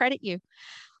I credit you,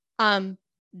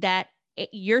 that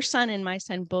your son and my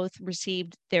son both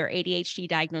received their ADHD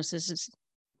diagnoses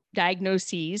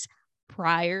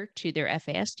prior to their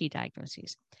FASD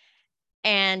diagnoses.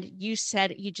 And you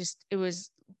said,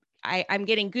 I'm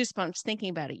getting goosebumps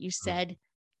thinking about it. You said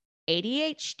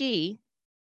ADHD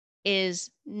is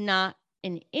not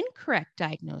an incorrect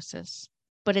diagnosis,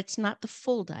 but it's not the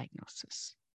full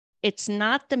diagnosis. It's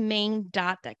not the main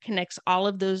dot that connects all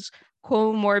of those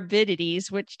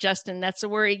comorbidities, which, Justin, that's a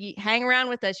word. You hang around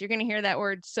with us, you're going to hear that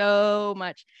word so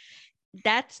much.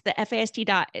 That's the FASD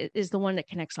dot is the one that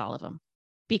connects all of them.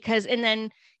 Because, and then,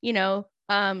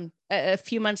 a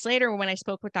few months later, when I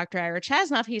spoke with Dr. Ira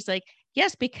Chasnoff, he's like,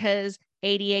 yes, because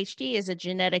ADHD is a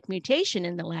genetic mutation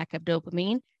in the lack of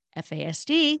dopamine.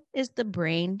 FASD is the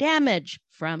brain damage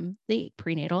from the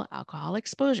prenatal alcohol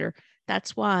exposure.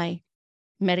 That's why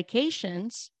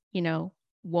medications,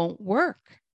 won't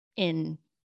work in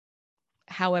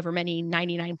however many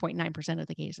 99.9% of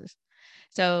the cases.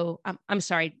 So I'm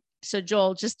sorry. So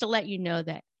Joel, just to let you know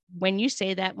that when you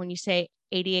say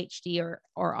ADHD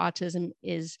or autism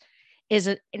is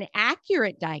an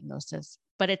accurate diagnosis,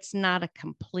 but it's not a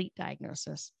complete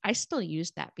diagnosis, I still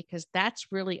use that because that's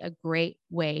really a great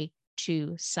way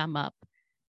to sum up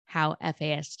how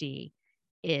FASD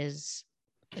is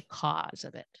the cause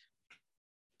of it.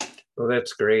 Well,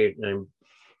 that's great. And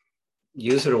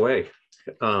use it away.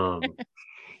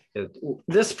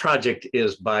 This project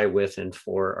is by, with, and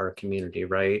for our community,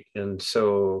 right? And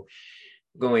so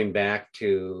going back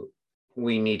to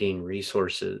we needing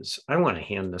resources, I want to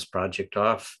hand this project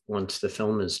off once the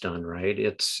film is done, right?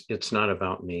 It's not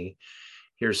about me.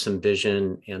 Here's some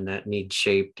vision, and that needs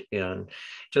shaped. And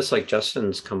just like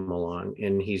Justin's come along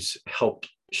and he's helped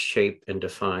shape and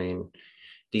define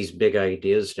these big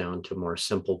ideas down to more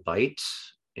simple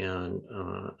bites. And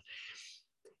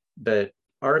but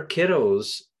our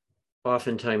kiddos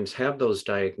oftentimes have those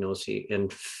diagnoses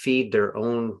and feed their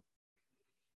own,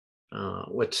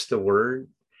 what's the word?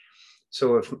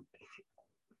 So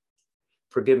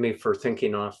forgive me for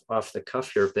thinking off the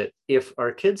cuff here, but if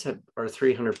our kids are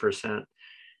 300%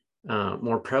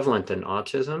 more prevalent than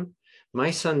autism,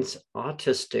 my son's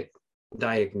autistic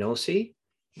diagnosis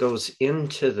goes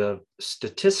into the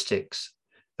statistics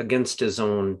against his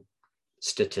own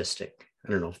statistic.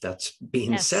 I don't know if that's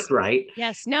being said right.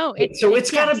 Yes, no.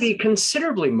 It's got to be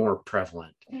considerably more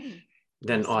prevalent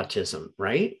than autism,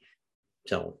 right?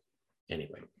 So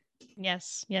anyway.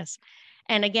 Yes.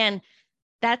 And again,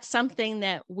 that's something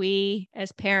that we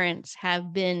as parents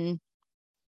have been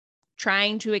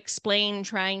trying to explain,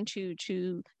 trying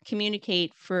to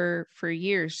communicate for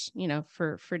years,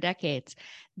 for decades,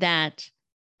 that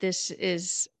this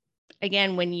is,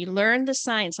 again, when you learn the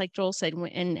science, like Joel said,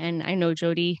 and I know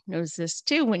Jody knows this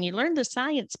too, when you learn the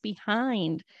science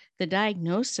behind the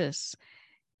diagnosis,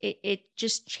 it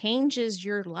just changes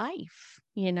your life.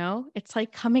 It's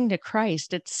like coming to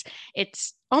Christ. It's,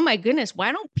 oh my goodness,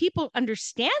 why don't people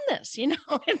understand this?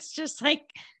 It's just like,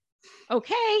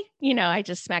 okay, I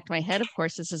just smacked my head. Of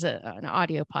course, this is an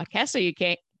audio podcast, so you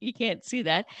can't see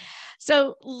that.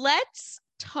 So let's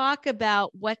talk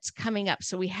about what's coming up.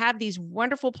 So we have these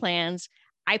wonderful plans.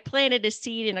 I planted a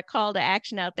seed and a call to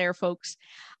action out there, folks.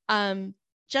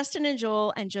 Justin and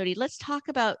Joel and Jody, let's talk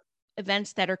about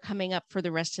events that are coming up for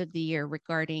the rest of the year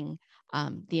regarding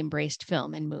the Embraced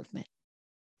film and movement.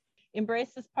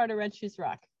 Embrace is part of Red Shoes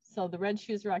Rock. So the Red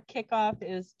Shoes Rock kickoff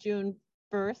is June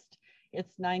 1st.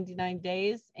 It's 99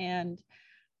 days. And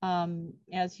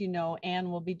as you know, Anne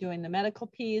will be doing the medical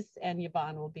piece and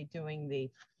Yvonne will be doing the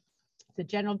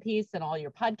general piece, and all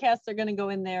your podcasts are going to go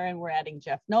in there. And we're adding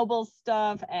Jeff Noble's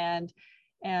stuff and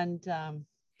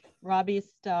Robbie's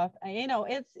stuff. You know,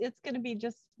 it's going to be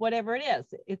just whatever it is.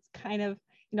 It's kind of,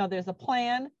 you know, there's a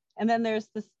plan, and then there's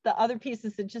the other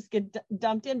pieces that just get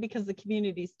dumped in because the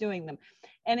community's doing them.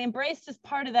 And Embraced is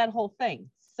part of that whole thing.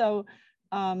 So,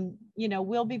 you know,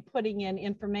 we'll be putting in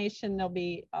information. There'll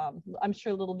be, I'm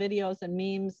sure, little videos and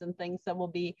memes and things that will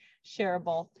be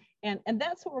shareable. And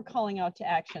that's what we're calling out to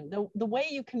action. The way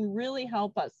you can really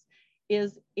help us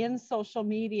is in social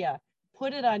media.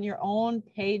 Put it on your own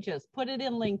pages, put it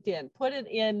in LinkedIn, put it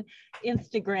in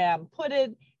Instagram, put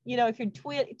it, you know, if you're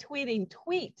tweeting,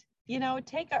 tweet, you know,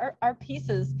 take our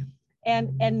pieces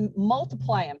and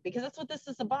multiply them, because that's what this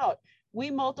is about.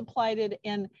 We multiplied it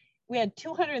we had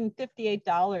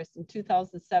 $258 in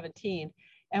 2017,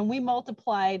 and we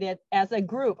multiplied it as a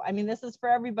group. I mean, this is for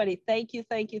everybody. Thank you,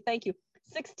 thank you, thank you.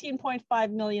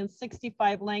 16.5 million,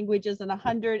 65 languages in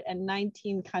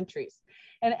 119 countries.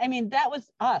 And I mean, that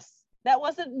was us. That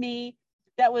wasn't me.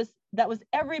 That was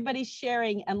everybody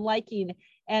sharing and liking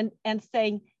and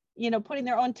saying, you know, putting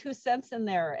their own 2 cents in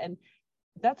there. And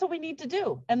that's what we need to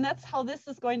do. And that's how this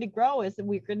is going to grow, is that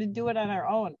we're going to do it on our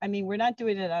own. I mean, we're not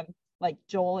doing it on like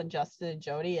Joel and Justin and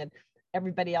Jody and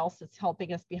everybody else that's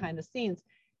helping us behind the scenes.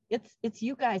 It's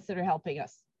you guys that are helping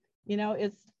us. You know,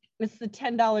 it's the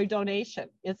 $10 donation.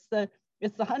 It's the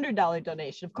 $100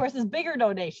 donation. Of course, it's bigger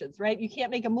donations, right? You can't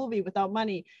make a movie without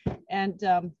money. And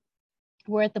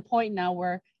we're at the point now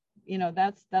where, you know,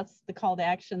 that's the call to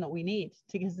action that we need,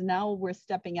 because now we're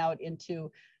stepping out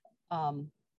into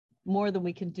more than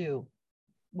we can do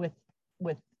with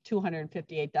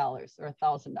 $258 or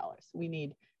 $1,000.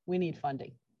 We need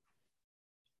funding.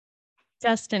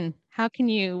 Justin,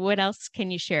 what else can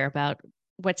you share about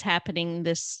what's happening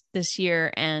this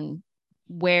year and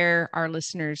where our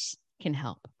listeners can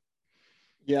help?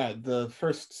 Yeah, the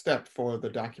first step for the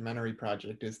documentary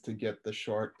project is to get the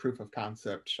short proof of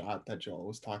concept shot that Joel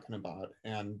was talking about.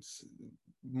 And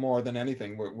more than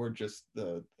anything, we're just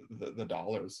the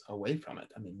dollars away from it.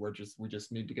 I mean, we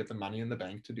just need to get the money in the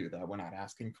bank to do that. We're not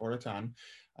asking for a ton.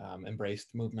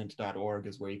 Embracedmovement.org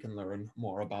is where you can learn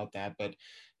more about that. But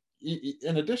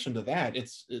in addition to that,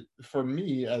 for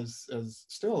me as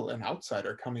still an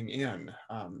outsider coming in,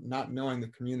 not knowing the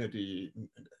community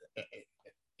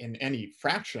in any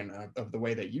fraction of the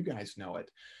way that you guys know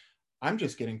it, I'm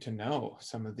just getting to know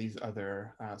some of these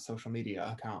other social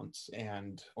media accounts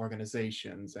and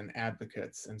organizations and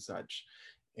advocates and such,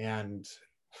 and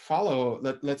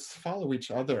let's follow each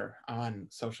other on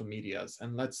social medias,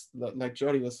 and let's, like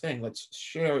Jody was saying, let's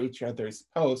share each other's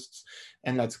posts,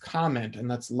 and let's comment, and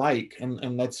let's like,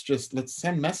 and let's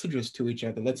send messages to each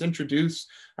other. Let's introduce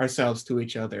ourselves to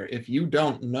each other. If you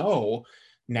don't know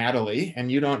Natalie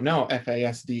and you don't know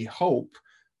FASD Hope,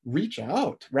 reach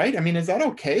out, right? I mean, is that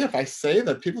okay if I say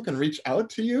that people can reach out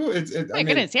to you? My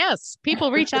goodness, yes.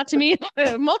 People reach out to me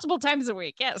multiple times a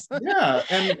week, yes. Yeah,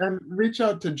 and reach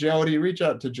out to Jody, reach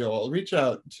out to Joel, reach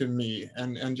out to me,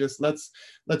 and just let's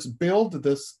build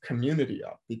this community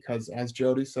up, because as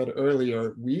Jody said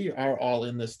earlier, we are all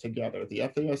in this together. The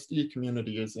FASD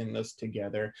community is in this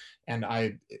together, and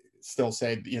I still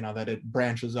say, you know, that it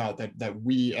branches out, that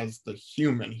we as the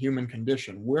human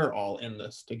condition, we're all in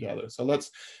this together. So let's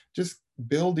just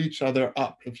build each other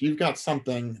up. If you've got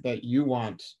something that you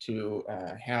want to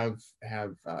have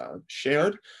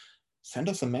shared, send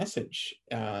us a message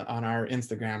on our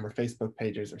Instagram or Facebook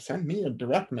pages, or send me a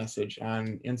direct message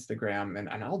on Instagram,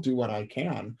 and I'll do what I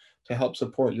can to help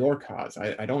support your cause.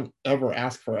 I don't ever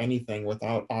ask for anything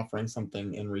without offering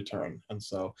something in return. And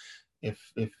so if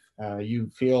you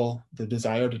feel the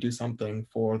desire to do something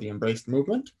for the Embraced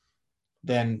movement,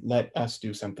 then let us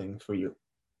do something for you.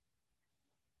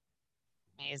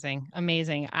 Amazing.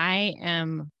 Amazing. I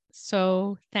am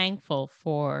so thankful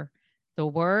for the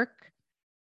work,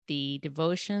 the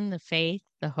devotion, the faith,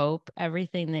 the hope,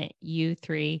 everything that you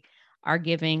three are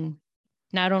giving,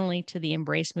 not only to the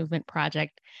Embrace Movement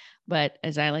Project, but,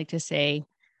 as I like to say,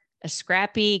 a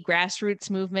scrappy grassroots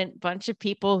movement, bunch of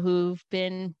people who've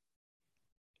been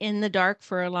in the dark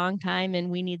for a long time, and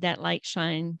we need that light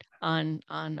shined on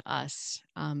us.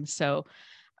 So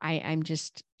I'm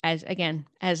just, as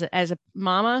a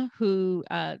mama who,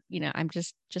 I'm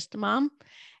just a mom.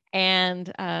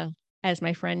 And as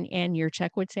my friend Ann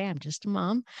Yurchek would say, I'm just a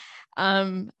mom.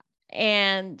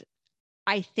 And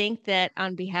I think that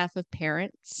on behalf of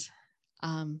parents,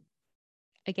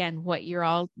 again, what you're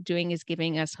all doing is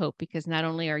giving us hope, because not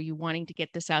only are you wanting to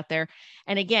get this out there,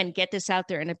 and again, get this out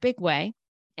there in a big way,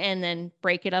 and then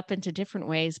break it up into different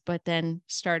ways, but then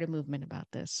start a movement about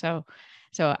this. So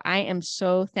I am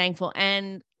so thankful.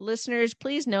 And listeners,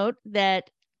 please note that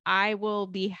I will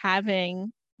be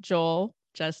having Joel,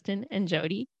 Justin, and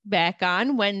Jody back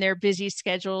on when their busy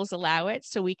schedules allow it,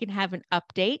 so we can have an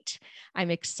update. I'm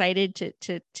excited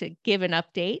to give an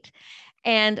update.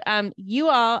 And you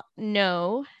all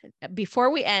know,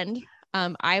 before we end,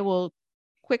 I will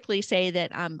quickly say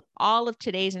that all of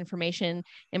today's information,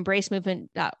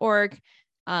 embracemovement.org,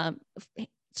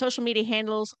 social media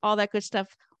handles, all that good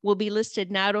stuff, will be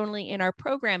listed not only in our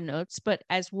program notes, but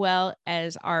as well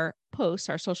as our posts,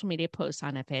 our social media posts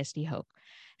on FASD Hope.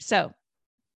 So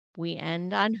we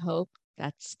end on hope.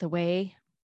 That's the way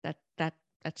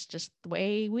that's just the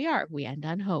way we are. We end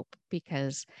on hope,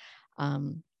 because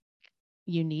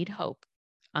you need hope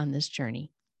on this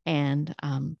journey. And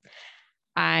I'm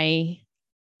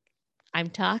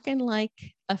talking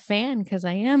like a fan, because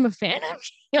I am a fan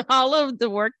of all of the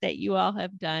work that you all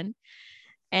have done.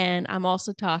 And I'm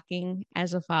also talking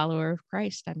as a follower of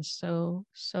Christ. I'm so,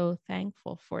 so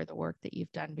thankful for the work that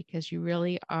you've done, because you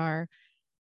really are,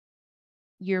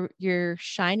 you're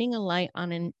shining a light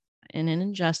on an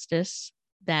injustice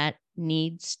that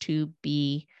needs to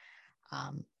be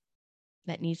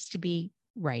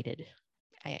righted,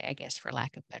 I guess, for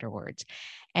lack of better words.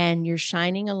 And you're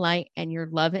shining a light, and you're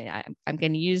loving, I'm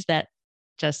going to use that,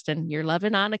 Justin, you're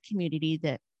loving on a community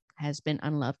that has been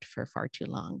unloved for far too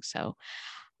long. So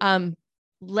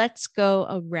let's go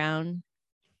around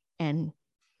and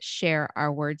share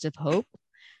our words of hope.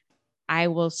 I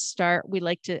will start.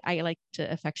 I like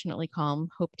to affectionately call them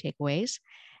hope takeaways.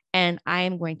 And I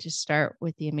am going to start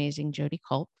with the amazing Jody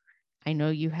Culp. I know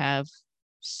you have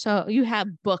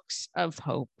books of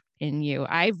hope in you.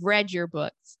 I've read your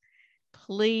books.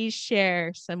 Please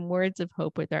share some words of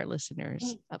hope with our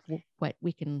listeners of what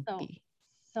we can be.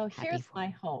 So here's my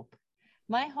hope.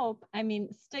 My hope, I mean,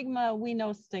 stigma, we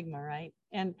know stigma, right?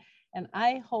 And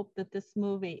I hope that this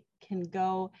movie can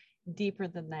go deeper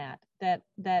than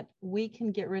that we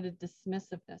can get rid of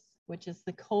dismissiveness, which is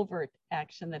the covert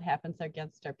action that happens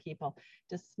against our people.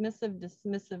 Dismissive.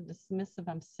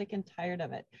 I'm sick and tired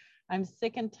of it. I'm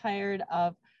sick and tired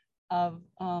of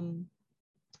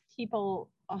people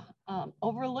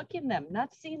overlooking them,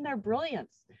 not seeing their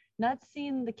brilliance, not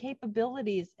seeing the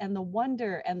capabilities and the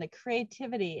wonder and the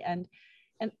creativity, and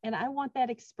I want that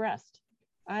expressed.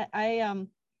 I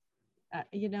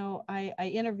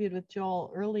interviewed with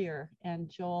Joel earlier, and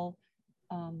Joel,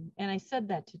 and I said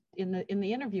that in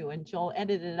the interview, and Joel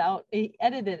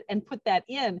edited and put that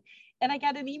in, and I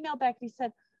got an email back, and he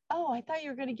said, "Oh, I thought you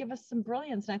were going to give us some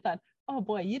brilliance." And I thought, "Oh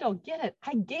boy, you don't get it.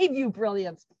 I gave you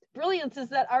brilliance. Brilliance is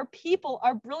that our people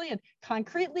are brilliant,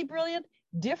 concretely brilliant,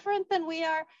 different than we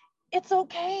are. It's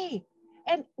okay."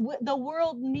 And the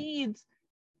world needs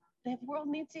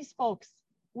these folks.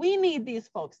 We need these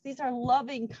folks. These are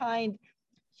loving, kind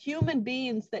human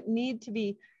beings that need to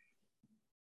be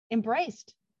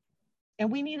embraced.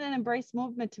 And we need an embrace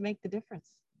movement to make the difference.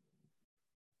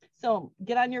 So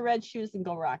get on your red shoes and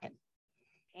go rockin'.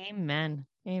 Amen.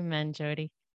 Amen,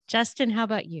 Jody. Justin, how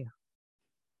about you?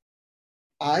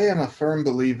 I am a firm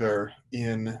believer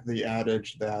in the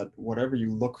adage that whatever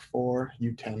you look for,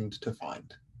 you tend to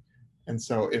find. And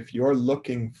so if you're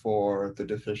looking for the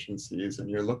deficiencies and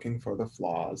you're looking for the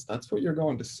flaws, that's what you're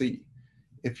going to see.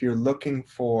 If you're looking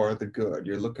for the good,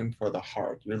 you're looking for the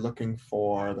heart, you're looking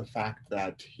for the fact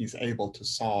that he's able to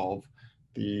solve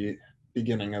the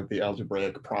beginning of the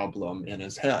algebraic problem in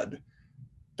his head,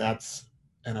 that's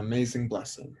an amazing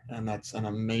blessing. And that's an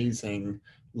amazing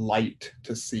light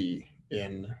to see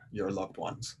in your loved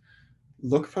ones.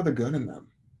 Look for the good in them,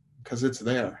 because it's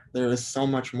there. There is so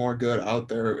much more good out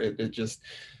there. It just,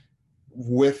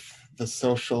 with the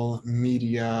social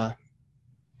media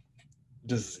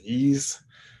disease,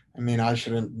 I mean, I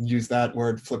shouldn't use that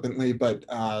word flippantly, but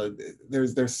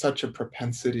there's such a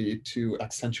propensity to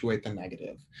accentuate the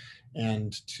negative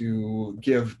and to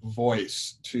give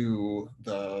voice to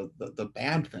the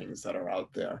bad things that are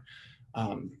out there.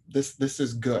 This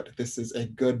is good. This is a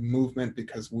good movement,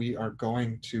 because we are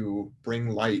going to bring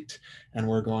light, and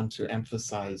we're going to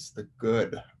emphasize the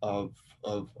good of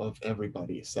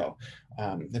everybody. So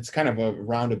it's kind of a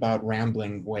roundabout,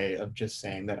 rambling way of just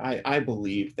saying that I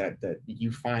believe that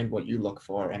you find what you look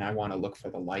for, and I want to look for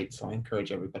the light. So I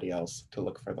encourage everybody else to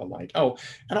look for the light. Oh,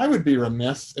 and I would be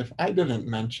remiss if I didn't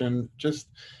mention, just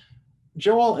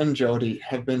Joel and Jody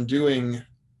have been doing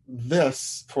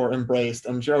this for Embraced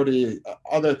and Jody,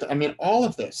 all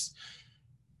of this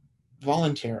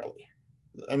voluntarily.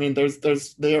 I mean,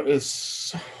 there is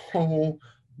so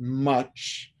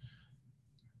much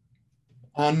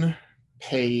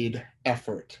unpaid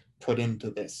effort put into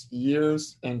this,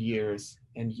 years and years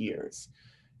and years.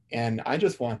 And I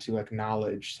just want to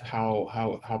acknowledge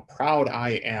how proud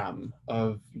I am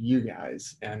of you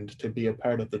guys and to be a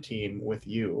part of the team with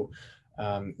you.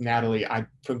 Natalie,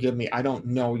 forgive me, I don't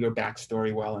know your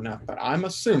backstory well enough, but I'm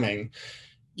assuming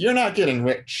you're not getting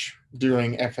rich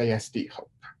doing FASD Hope.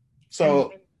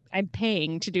 So I'm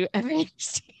paying to do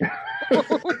FASD.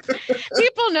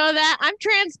 People know that. I'm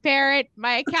transparent.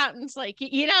 My accountant's like,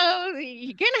 you're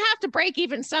gonna have to break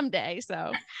even someday.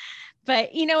 So,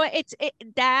 but you know what?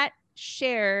 That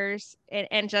shares,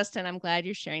 and Justin, I'm glad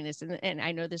you're sharing this, and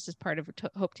I know this is part of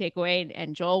Hope Takeaway,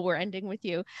 and Joel, we're ending with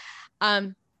you.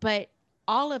 But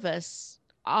all of us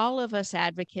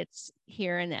advocates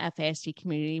here in the FASD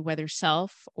community, whether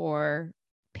self or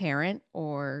parent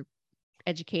or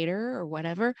educator or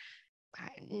whatever,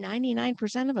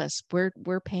 99% of us,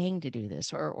 we're paying to do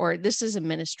this, or this is a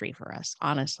ministry for us.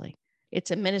 Honestly,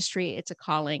 it's a ministry, it's a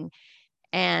calling,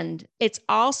 and it's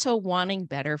also wanting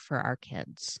better for our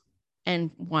kids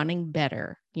and wanting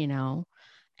better,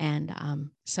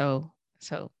 and so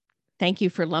thank you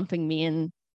for lumping me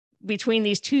in between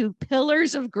these two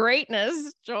pillars of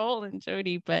greatness, Joel and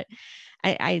Jody. But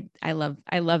I love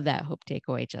that Hope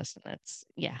Takeaway, Justin. That's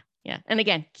yeah. And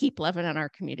again, keep loving on our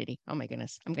community. Oh my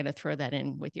goodness. I'm going to throw that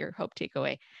in with your Hope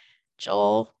Takeaway.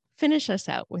 Joel, finish us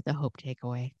out with a Hope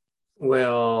Takeaway.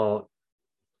 Well,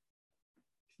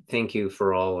 thank you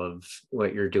for all of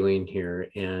what you're doing here.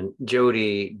 And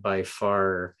Jody by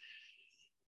far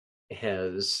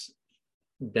has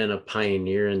been a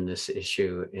pioneer in this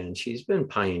issue, and she's been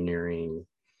pioneering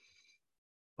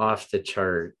off the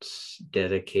charts,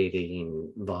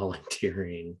 dedicating,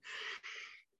 volunteering.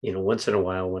 Once in a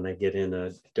while when I get in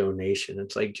a donation,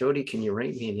 it's like, Jody, can you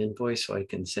write me an invoice so I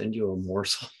can send you a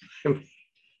morsel?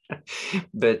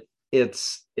 But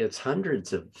it's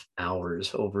hundreds of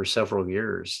hours over several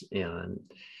years. And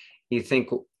you think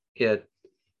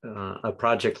a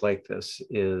project like this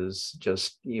is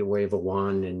just, you wave a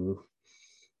wand and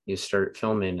you start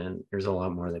filming, and there's a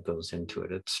lot more that goes into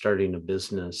it. It's starting a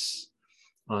business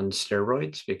on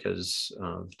steroids because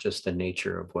of just the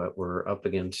nature of what we're up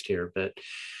against here. But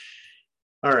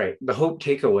all right, the Hope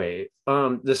Takeaway.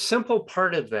 The simple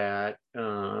part of that, I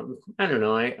don't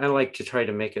know, I like to try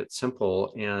to make it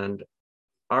simple. And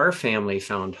our family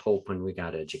found hope when we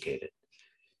got educated.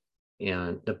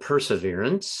 And the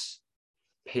perseverance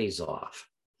pays off.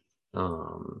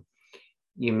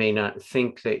 You may not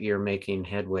think that you're making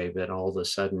headway, but all of a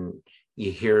sudden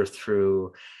you hear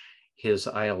through his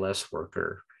ILS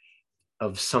worker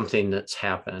of something that's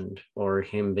happened, or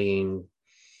him being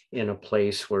in a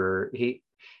place where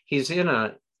he's in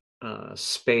a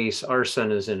space. Our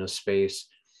son is in a space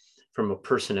from a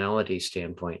personality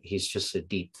standpoint. He's just a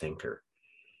deep thinker.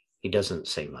 He doesn't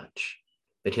say much,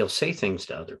 but he'll say things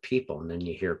to other people, and then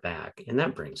you hear back, and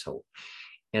that brings hope.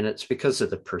 And it's because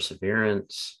of the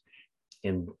perseverance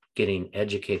and getting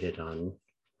educated on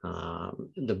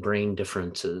the brain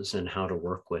differences and how to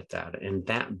work with that. And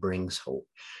that brings hope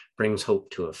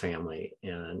to a family.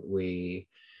 And we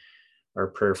are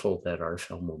prayerful that our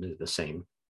film will do the same.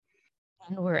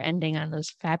 And we're ending on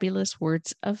those fabulous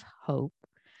words of hope.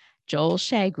 Joel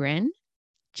Shagrin,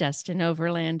 Justin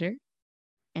Overlander,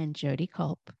 and Jody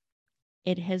Culp.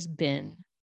 It has been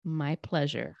my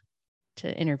pleasure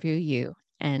to interview you,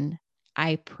 and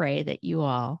I pray that you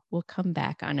all will come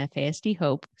back on FASD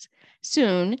Hope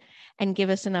soon and give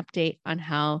us an update on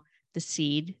how the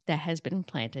seed that has been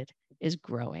planted is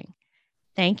growing.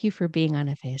 Thank you for being on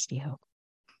FASD Hope.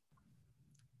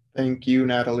 Thank you,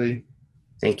 Natalie.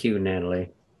 Thank you,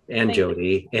 Natalie, and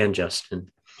Jody, and Justin.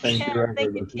 Thank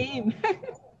you, team.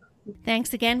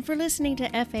 Thanks again for listening to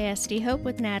FASD Hope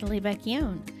with Natalie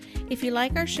Vecchione. If you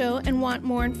like our show and want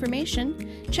more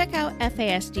information, check out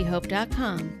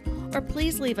FASDHope.com, or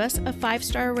please leave us a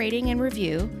 5-star rating and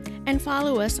review, and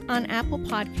follow us on Apple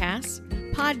Podcasts,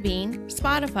 Podbean,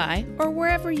 Spotify, or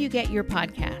wherever you get your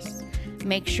podcasts.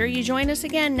 Make sure you join us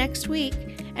again next week,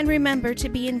 and remember to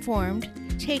be informed,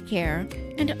 take care,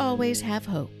 and always have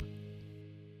hope.